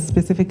talk to us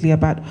specifically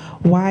about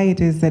why it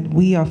is that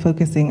we are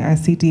focusing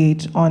as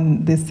CDH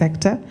on this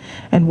sector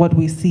and what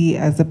we see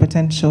as a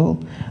potential.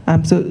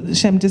 So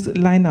Shem, just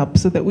line up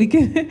so that we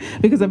can,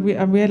 because I'm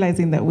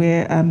realizing that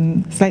we're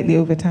slightly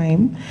over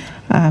time.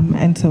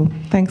 And so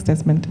thanks,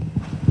 Desmond.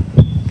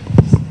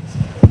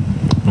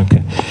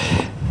 Okay.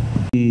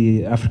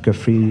 The Africa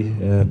Free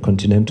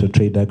Continental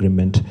Trade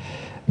Agreement,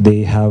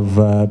 they have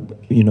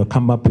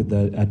come up with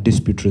a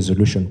dispute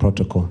resolution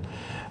protocol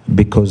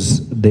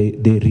because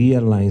they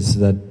realize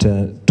that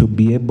to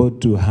be able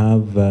to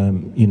have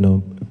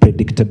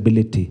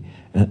predictability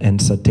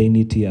and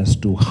certainty as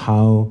to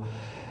how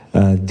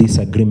this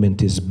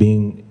agreement is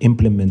being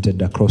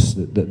implemented across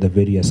the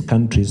various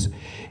countries,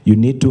 you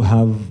need to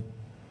have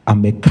a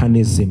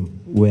mechanism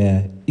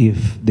where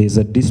if there's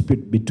a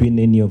dispute between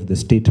any of the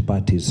state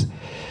parties,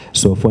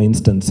 so for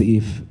instance,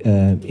 if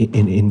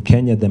in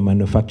Kenya the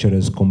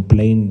manufacturers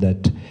complain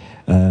that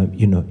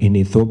in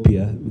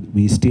Ethiopia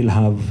we still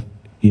have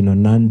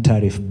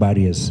non-tariff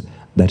barriers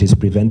that is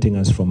preventing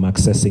us from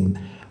accessing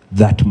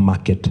that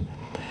market.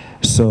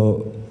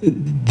 So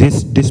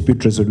this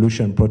dispute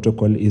resolution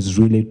protocol is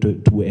really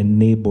to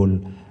enable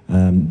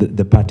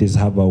the parties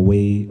have a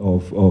way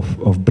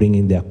of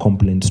bringing their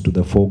complaints to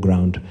the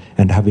foreground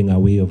and having a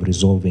way of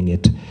resolving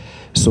it.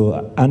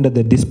 So under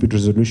the dispute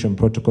resolution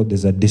protocol,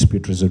 there's a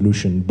dispute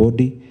resolution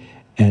body,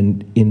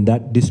 and in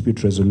that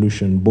dispute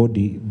resolution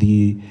body,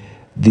 the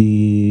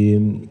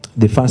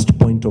first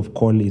point of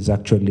call is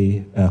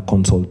actually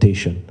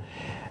consultation.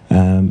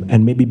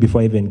 And maybe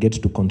before I even get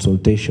to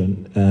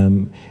consultation,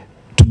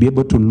 to be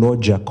able to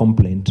lodge a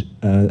complaint,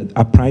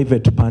 a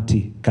private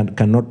party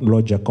cannot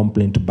lodge a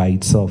complaint by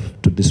itself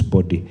to this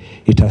body.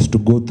 It has to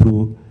go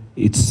through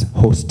its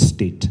host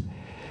state.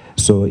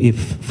 So if,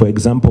 for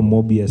example,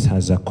 Mobius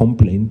has a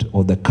complaint,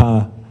 or the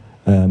car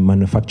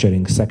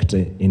manufacturing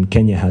sector in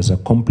Kenya has a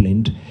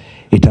complaint,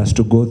 it has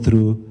to go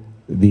through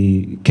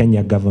the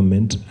Kenya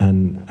government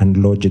and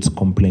lodge its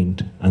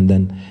complaint. And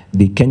then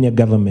the Kenya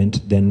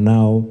government then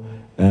now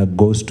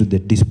goes to the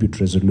dispute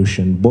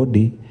resolution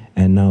body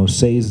and now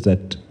says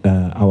that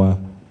our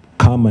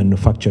car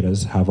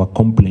manufacturers have a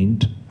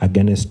complaint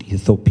against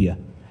Ethiopia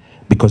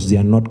because they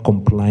are not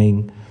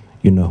complying,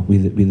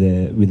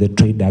 with the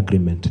trade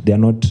agreement.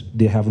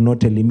 They have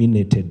not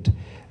eliminated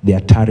their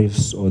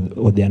tariffs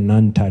or their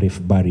non-tariff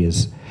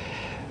barriers.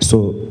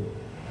 So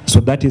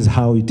that is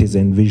how it is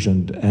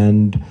envisioned.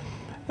 And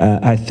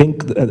I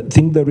think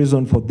the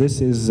reason for this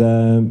is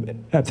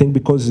I think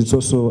because it's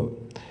also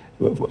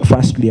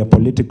firstly a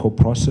political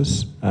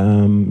process.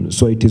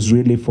 So it is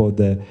really for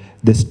the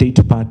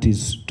state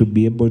parties to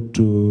be able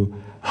to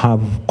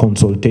have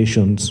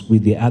consultations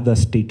with the other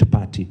state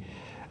party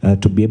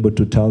to be able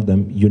to tell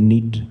them you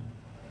need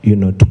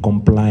to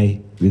comply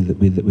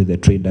with the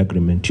trade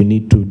agreement. You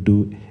need to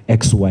do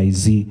X, Y,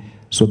 Z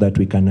so that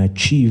we can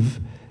achieve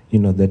the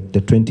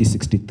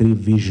 2063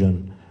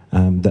 vision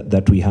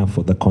that we have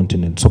for the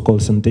continent. So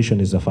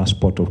consultation is the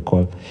first port of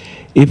call.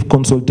 If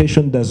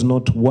consultation does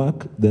not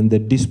work, then the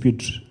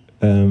dispute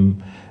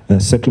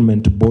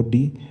settlement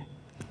body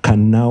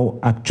can now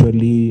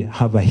actually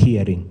have a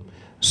hearing.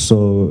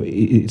 So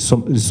it's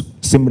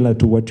similar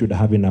to what you'd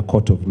have in a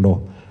court of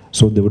law.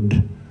 So they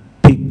would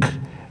pick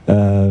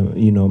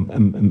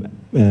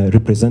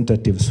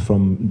representatives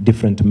from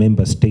different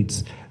member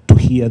states to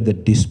hear the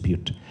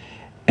dispute.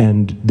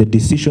 And the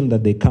decision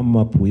that they come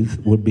up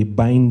with would be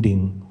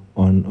binding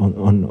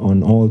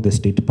on all the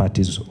state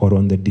parties or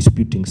on the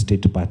disputing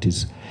state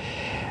parties.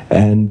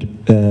 And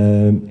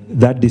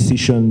that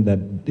decision that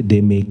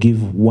they may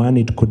give, one,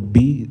 it could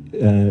be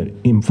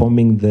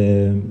informing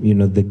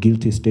the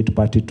guilty state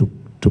party to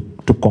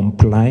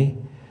comply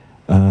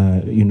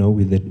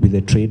with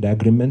the trade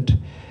agreement.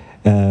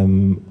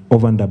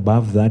 Over and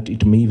above that,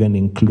 it may even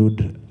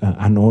include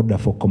an order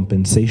for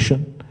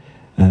compensation.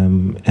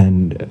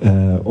 And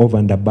over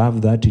and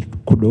above that, it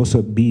could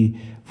also be,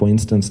 for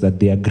instance, that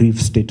the aggrieved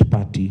state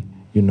party,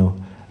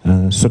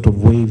 sort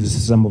of waives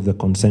some of the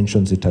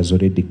concessions it has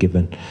already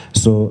given.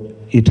 So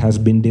it has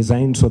been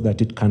designed so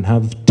that it can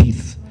have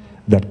teeth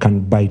that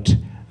can bite,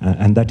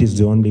 and that is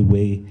the only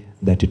way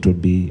that it will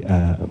be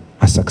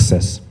a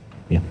success.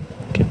 Yeah.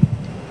 Okay.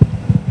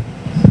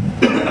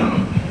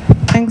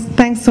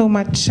 Thanks so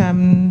much,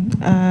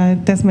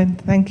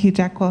 Desmond. Thank you,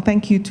 Jackwell.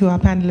 Thank you to our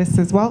panelists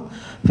as well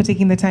for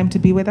taking the time to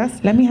be with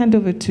us. Let me hand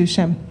over to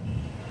Shem.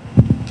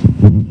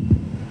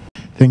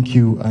 Thank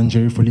you,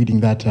 Anjeri, for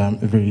leading that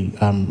very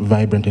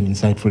vibrant and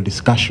insightful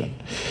discussion.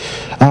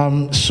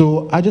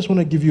 So I just want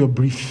to give you a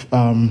brief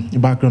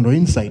background or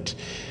insight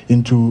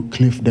into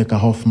Cliff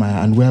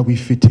Decker-Hoffmeyer and where we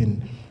fit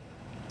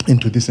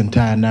into this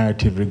entire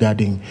narrative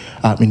regarding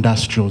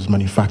industrials,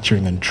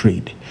 manufacturing, and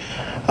trade.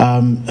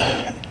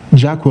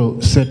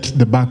 Jackwell set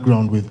the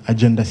background with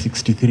Agenda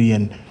 63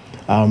 and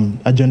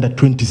Agenda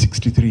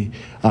 2063,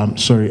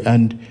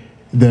 and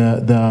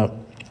the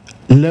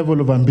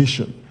level of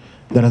ambition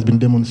that has been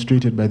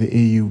demonstrated by the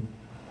AU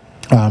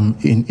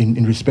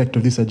in respect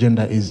of this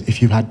agenda is,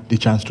 if you've had the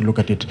chance to look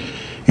at it,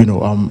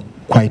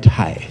 quite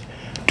high,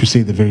 to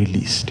say the very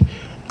least.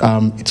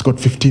 It's got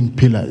 15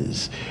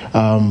 pillars,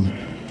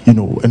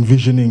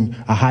 envisioning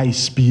a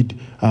high-speed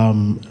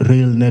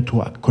rail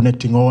network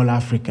connecting all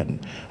African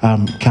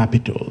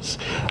capitals.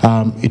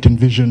 It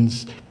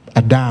envisions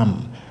a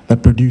dam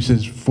that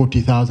produces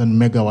 40,000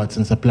 megawatts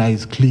and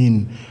supplies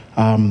clean,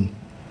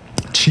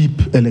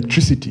 cheap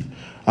electricity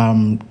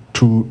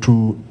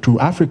to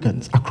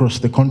Africans across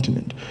the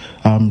continent,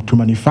 to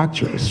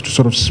manufacturers, to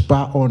sort of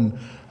spur on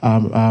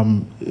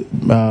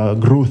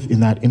growth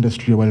in that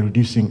industry while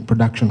reducing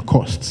production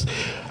costs.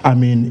 I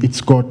mean,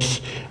 it's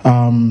got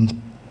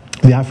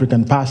the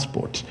African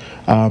passport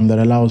that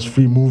allows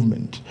free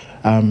movement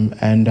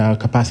and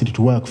capacity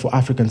to work for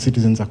African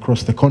citizens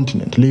across the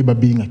continent. Labor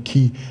being a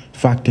key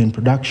factor in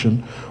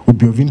production would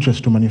be of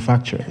interest to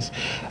manufacturers.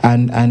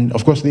 And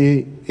of course,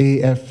 the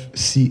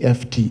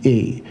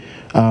AfCFTA,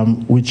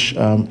 which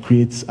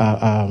creates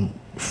a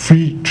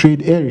free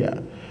trade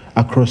area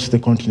across the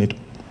continent.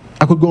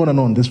 I could go on and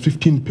on. There's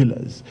 15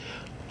 pillars,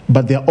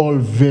 but they're all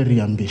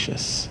very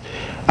ambitious.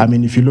 I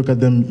mean, if you look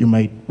at them, you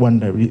might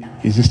wonder,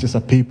 is this just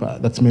a paper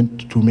that's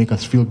meant to make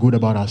us feel good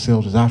about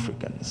ourselves as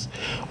Africans?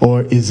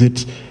 Or is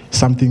it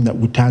something that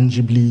we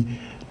tangibly,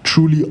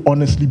 truly,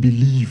 honestly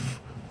believe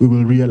we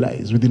will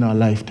realize within our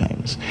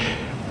lifetimes?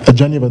 A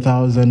journey of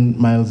 1,000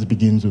 miles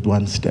begins with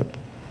one step.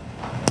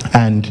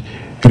 And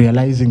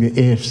realizing the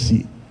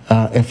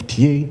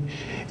AfCFTA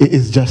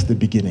is just the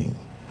beginning.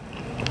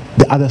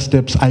 The other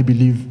steps, I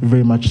believe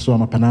very much so,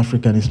 I'm a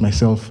Pan-Africanist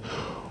myself,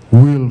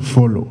 will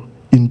follow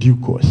in due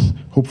course,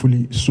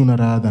 hopefully sooner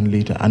rather than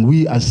later. And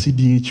we as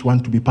CDH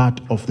want to be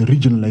part of the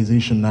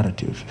regionalization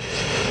narrative.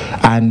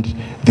 And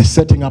the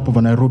setting up of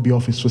a Nairobi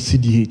office for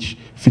CDH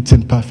fits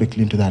in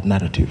perfectly into that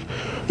narrative.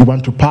 We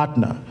want to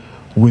partner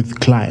with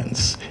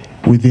clients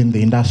within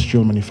the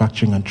industrial,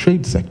 manufacturing and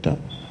trade sector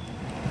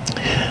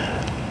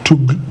to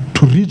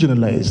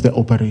regionalize their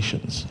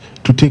operations,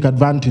 to take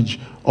advantage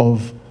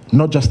of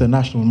not just the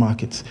national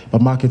markets,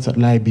 but markets that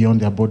lie beyond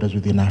their borders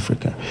within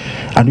Africa.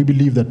 And we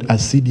believe that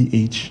as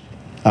CDH,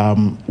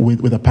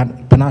 with a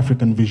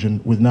Pan-African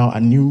vision, with now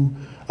a new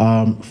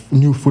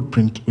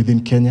footprint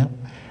within Kenya,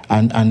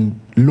 and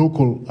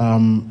local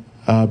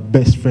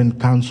best friend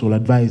council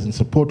advice and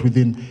support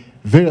within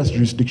various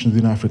jurisdictions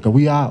in Africa,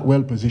 we are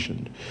well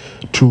positioned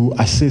to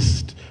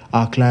assist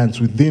our clients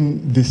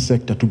within this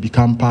sector to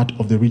become part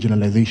of the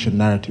regionalization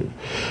narrative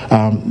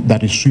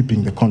that is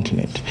sweeping the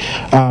continent.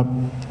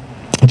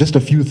 Just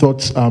a few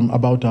thoughts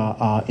about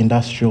our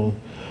industrial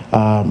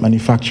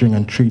manufacturing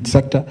and trade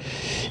sector.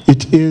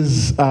 It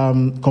is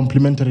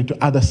complementary to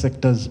other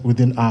sectors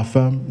within our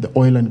firm, the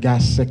oil and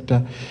gas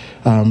sector.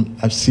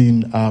 I've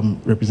seen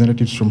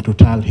representatives from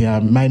Total here.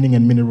 Mining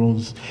and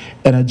minerals,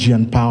 energy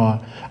and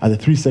power are the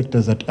three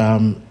sectors that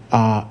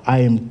our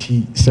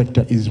IMT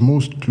sector is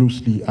most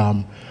closely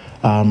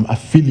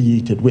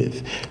affiliated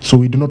with. So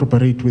we do not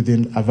operate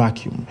within a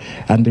vacuum,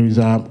 and there is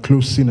a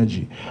close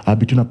synergy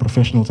between our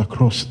professionals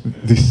across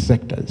these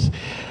sectors.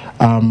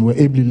 We're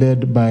ably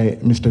led by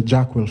Mr.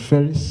 Jackwell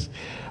Ferris,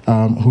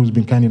 who's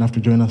been kind enough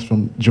to join us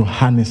from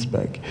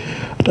Johannesburg.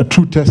 A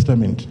true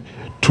testament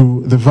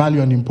to the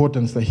value and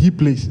importance that he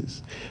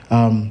places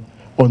on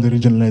the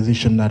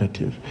regionalization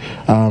narrative.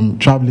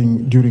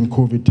 Traveling during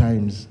COVID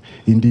times,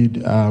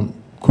 indeed,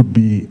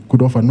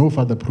 could offer no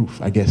further proof,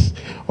 I guess,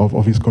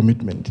 of his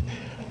commitment.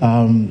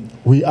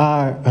 We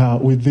are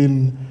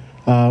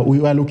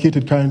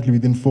located currently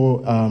within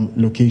 4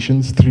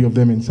 locations, 3 of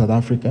them in South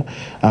Africa,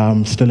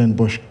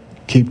 Stellenbosch,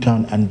 Cape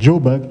Town, and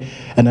Joburg,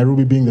 and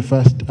Nairobi being the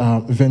first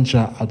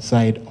venture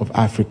outside of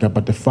Africa,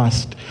 but the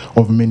first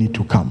of many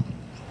to come.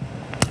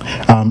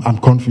 I'm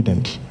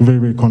confident, very,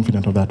 very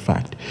confident of that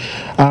fact.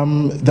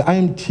 The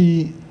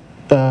IMT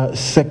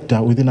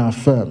sector within our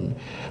firm,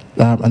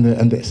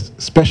 and the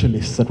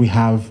specialists that we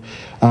have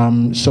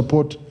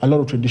support a lot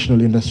of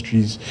traditional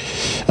industries,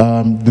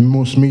 the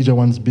most major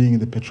ones being in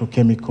the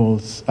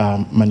petrochemicals,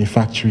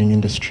 manufacturing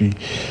industry,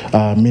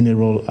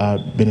 mineral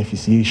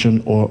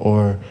beneficiation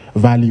or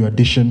value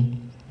addition,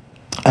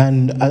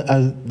 and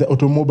the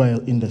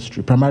automobile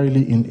industry,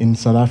 primarily in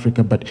South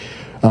Africa, but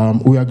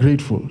we are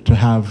grateful to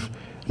have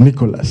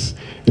Nicholas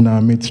in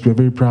our midst. We're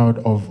very proud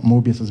of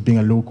Mobius as being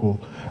a local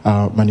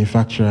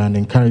manufacturer and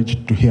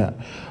encouraged to hear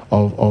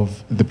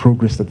of the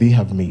progress that they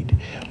have made.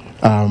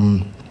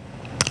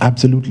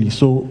 Absolutely.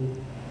 So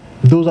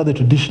those are the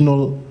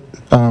traditional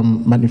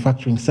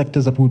manufacturing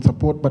sectors that we would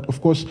support, but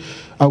of course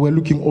we're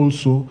looking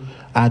also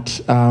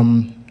at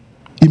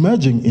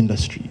emerging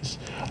industries.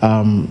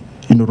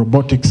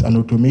 Robotics and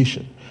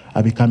automation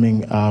are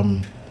becoming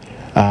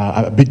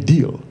a big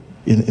deal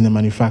in the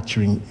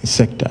manufacturing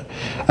sector.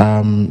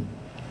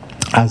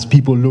 As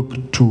people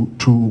look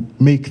to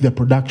make their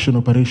production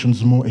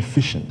operations more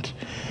efficient,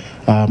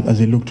 as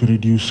they look to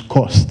reduce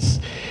costs.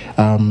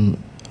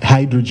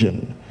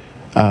 Hydrogen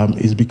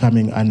is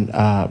becoming an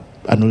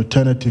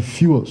alternative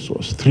fuel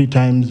source, 3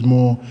 times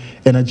more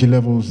energy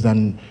levels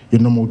than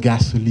your normal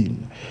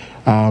gasoline.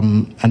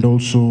 And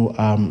also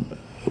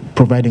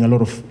providing a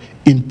lot of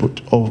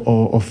input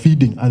or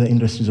feeding other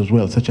industries as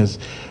well, such as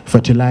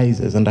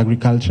fertilizers and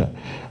agriculture,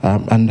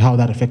 and how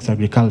that affects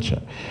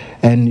agriculture.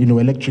 And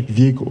electric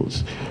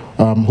vehicles,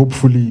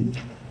 hopefully,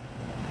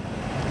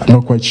 I'm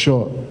not quite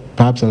sure,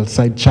 perhaps I'll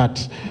side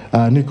chat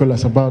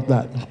Nicholas about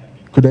that.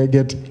 Could I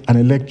get an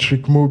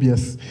electric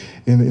Mobius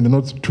in the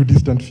not too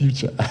distant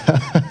future?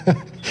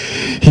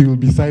 He will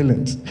be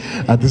silent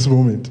at this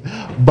moment.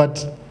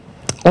 But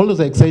all those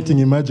are exciting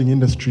emerging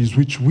industries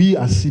which we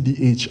as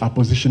CDH are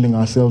positioning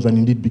ourselves and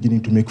indeed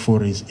beginning to make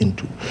forays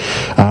into.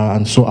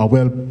 And so are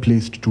well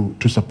placed to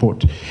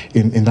support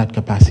in that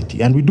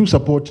capacity. And we do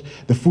support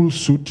the full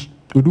suite,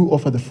 we do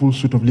offer the full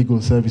suite of legal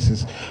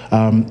services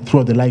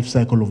throughout the life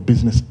cycle of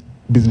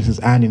businesses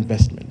and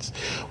investments.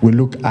 We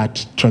look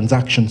at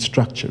transaction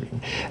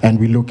structuring, and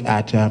we look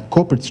at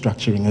corporate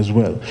structuring as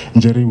well.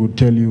 Jerry would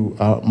tell you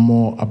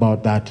more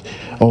about that,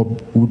 or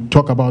would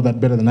talk about that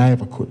better than I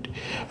ever could.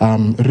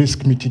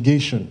 Risk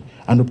mitigation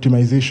and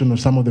optimization of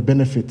some of the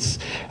benefits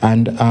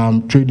and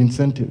trade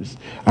incentives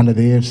under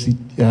the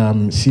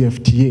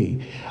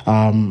AfCFTA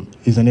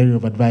is an area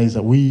of advice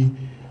that we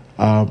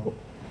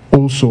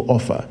also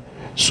offer.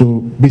 So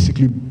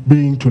basically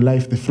bringing to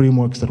life the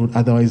frameworks that would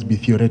otherwise be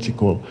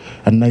theoretical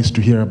and nice to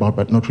hear about,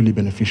 but not really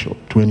beneficial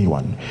to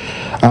anyone.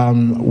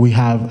 We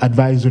have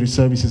advisory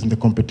services in the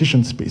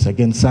competition space.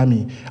 Again,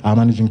 Sami, our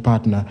managing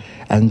partner,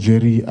 and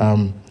Jerry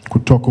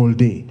could talk all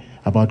day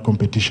about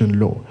competition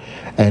law.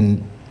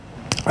 And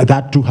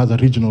that too has a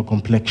regional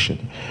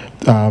complexion.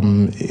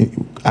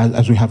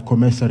 As we have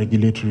COMESA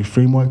regulatory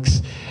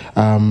frameworks,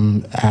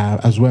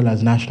 as well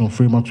as national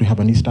frameworks, we have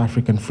an East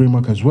African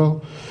framework as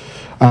well.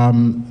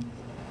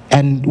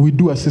 And we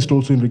do assist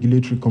also in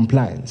regulatory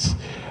compliance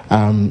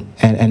and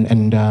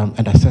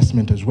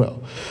assessment as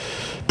well.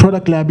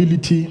 Product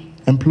liability,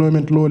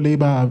 employment law,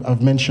 labor,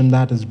 I've mentioned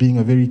that as being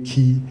a very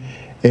key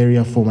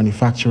area for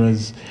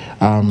manufacturers.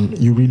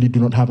 You really do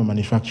not have a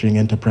manufacturing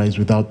enterprise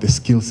without the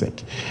skill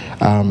set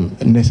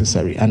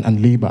necessary. And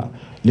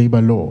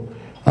labor law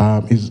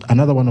is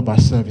another one of our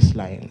service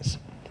lines.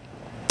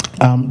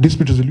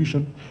 Dispute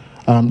resolution.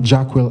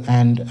 Jackwell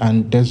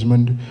and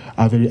Desmond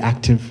are very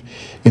active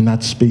in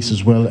that space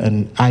as well,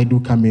 and I do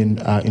come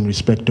in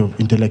respect of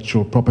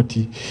intellectual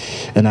property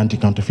and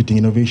anti-counterfeiting.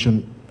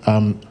 Innovation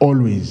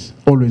always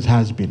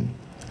has been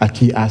a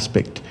key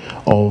aspect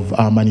of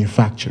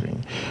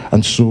manufacturing,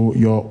 and so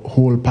your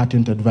whole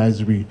patent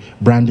advisory,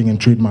 branding and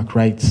trademark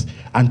rights,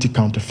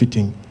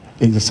 anti-counterfeiting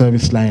is a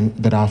service line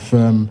that our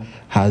firm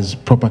has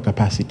proper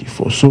capacity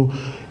for. So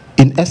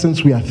in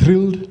essence, we are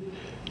thrilled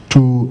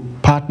to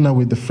partner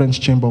with the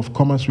French Chamber of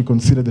Commerce. We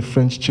consider the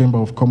French Chamber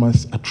of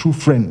Commerce a true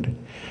friend,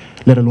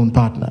 let alone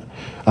partner,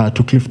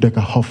 to Cliff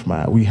Decker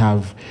Hoffmeyer. We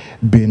have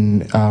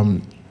been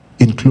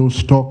in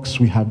close talks,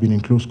 we have been in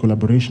close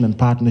collaboration and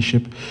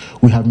partnership.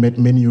 We have met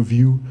many of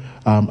you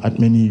at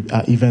many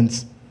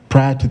events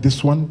prior to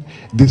this one.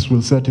 This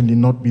will certainly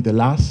not be the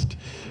last.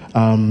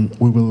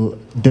 We will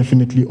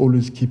definitely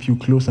always keep you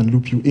close and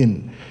loop you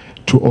in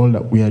to all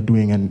that we are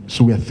doing, and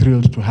so we are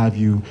thrilled to have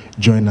you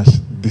join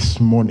us this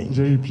morning.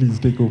 Jerry, please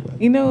take over.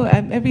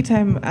 Every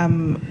time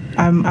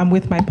I'm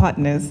with my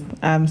partners,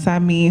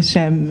 Sami,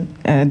 Shem,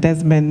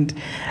 Desmond,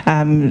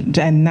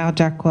 and now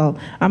Jackwell,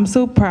 I'm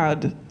so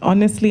proud.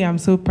 Honestly, I'm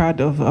so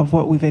proud of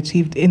what we've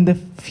achieved in the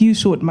few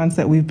short months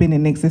that we've been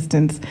in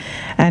existence,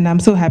 and I'm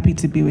so happy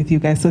to be with you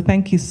guys. So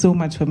thank you so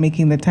much for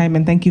making the time,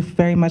 and thank you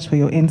very much for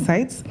your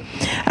insights.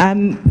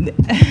 Thank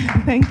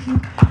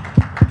you.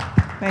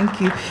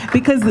 Thank you.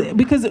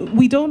 Because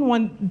we don't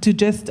want to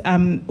just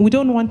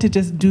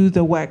do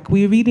the work.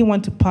 We really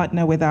want to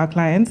partner with our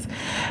clients.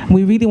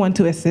 We really want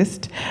to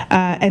assist,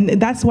 and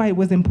that's why it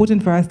was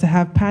important for us to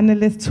have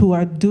panelists who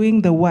are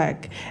doing the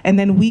work, and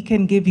then we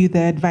can give you the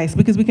advice,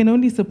 because we can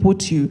only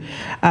support you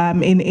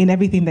in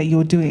everything that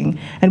you're doing,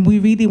 and we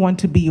really want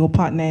to be your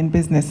partner in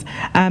business.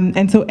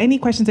 And so any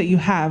questions that you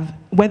have,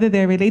 whether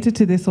they're related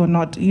to this or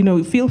not,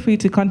 feel free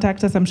to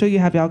contact us. I'm sure you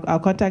have our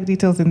contact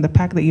details in the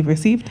pack that you've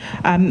received.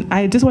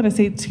 I just want to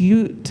say to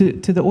you,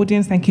 to the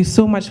audience, thank you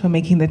so much for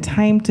making the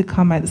time to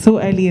come so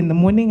early in the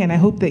morning, and I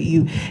hope that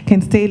you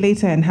can stay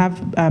later and have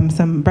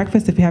some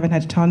breakfast if you haven't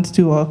had a chance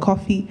to, or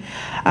coffee,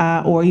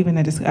 or even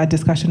a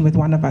discussion with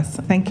one of us.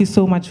 Thank you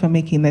so much for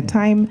making the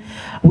time.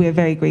 We're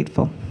very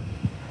grateful.